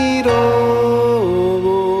ואירו,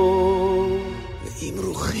 ועם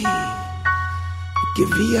רוחי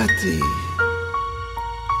גבייתי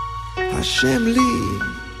השם לי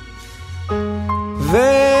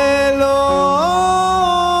ולא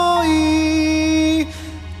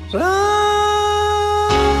יירא.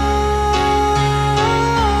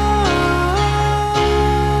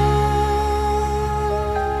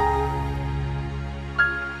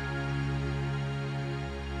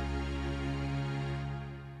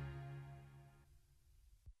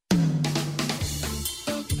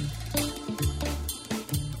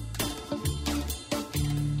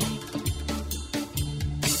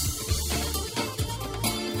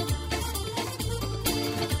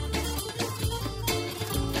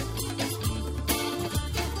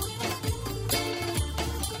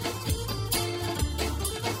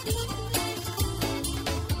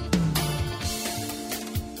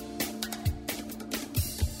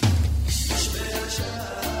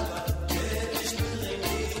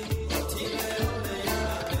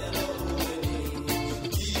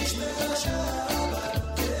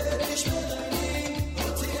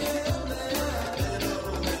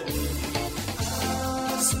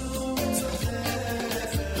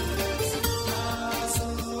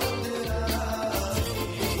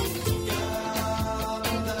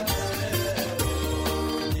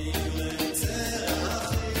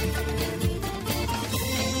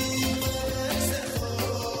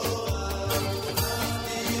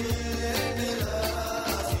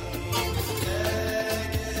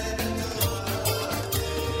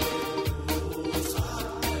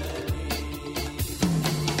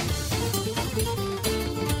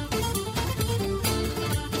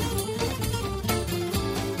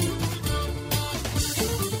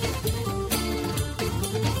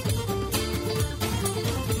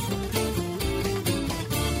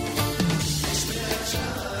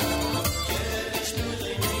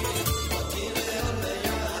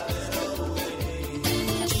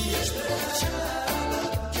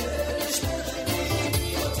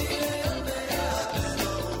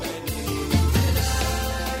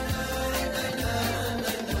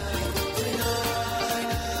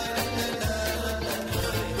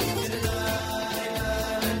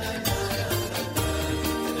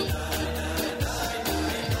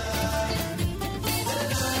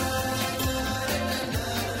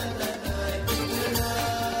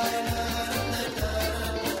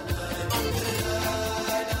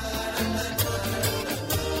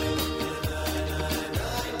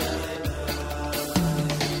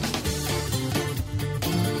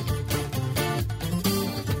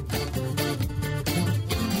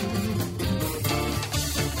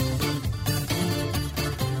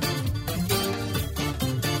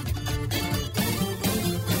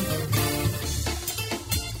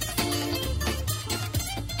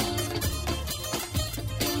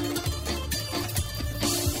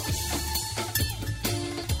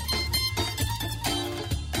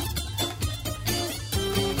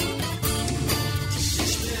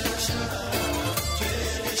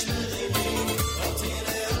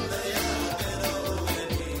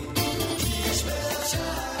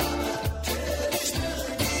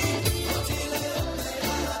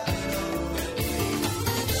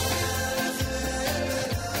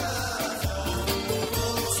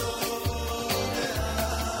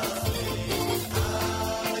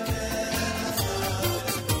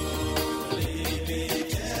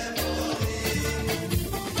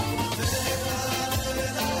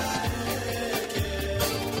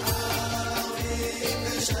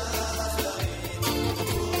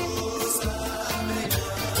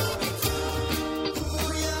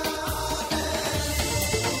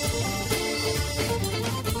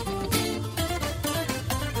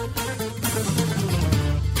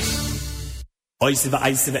 Oisiva,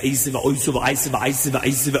 Isiva, Isiva, Oisuva, Isiva, Isiva,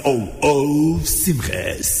 Isiva, oh,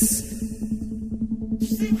 Simches.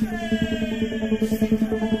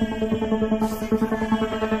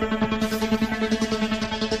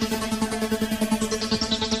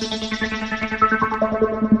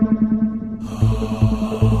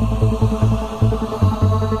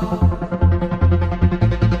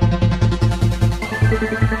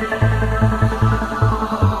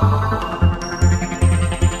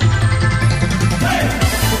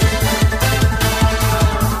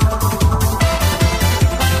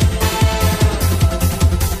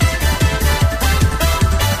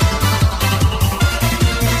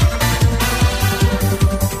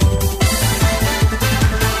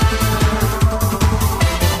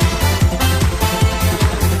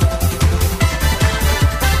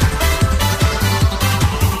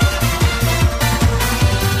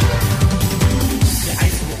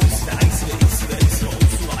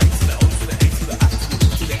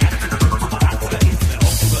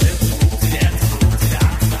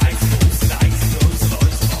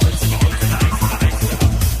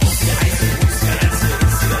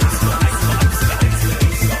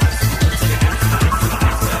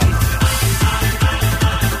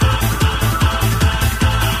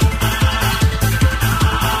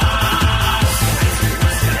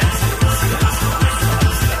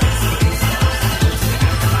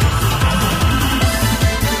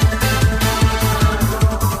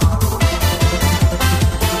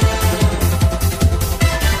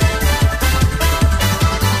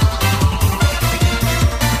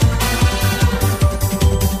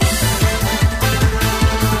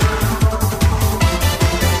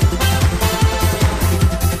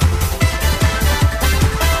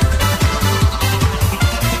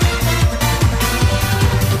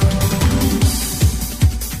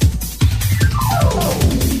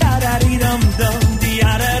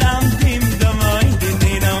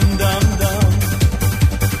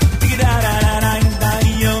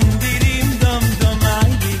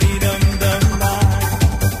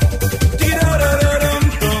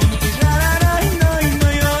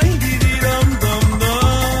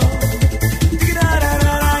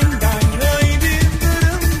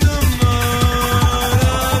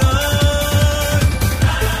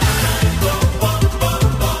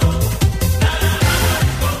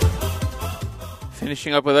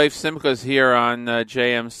 Finishing up with Eif Simchas here on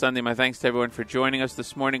JM Sunday. My thanks to everyone for joining us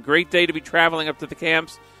this morning. Great day to be traveling up to the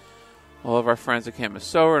camps. All of our friends at Camp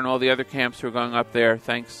Mesorah and all the other camps who are going up there.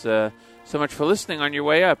 Thanks so much for listening on your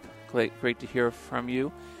way up. Great to hear from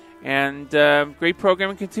you. And great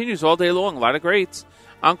programming continues all day long. A lot of greats.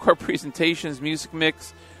 Encore presentations, music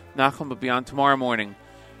mix. Nachum will be on tomorrow morning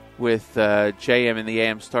with JM in the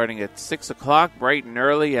AM starting at 6 o'clock, bright and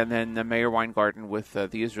early, and then Mayor Weingarten with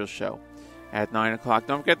the Israel Show at 9 o'clock.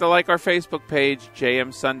 Don't forget to like our Facebook page,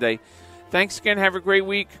 JM Sunday. Thanks again. Have a great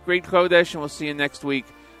week, great Kodesh, and we'll see you next week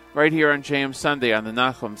right here on JM Sunday on the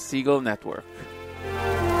Nachum Segal Network.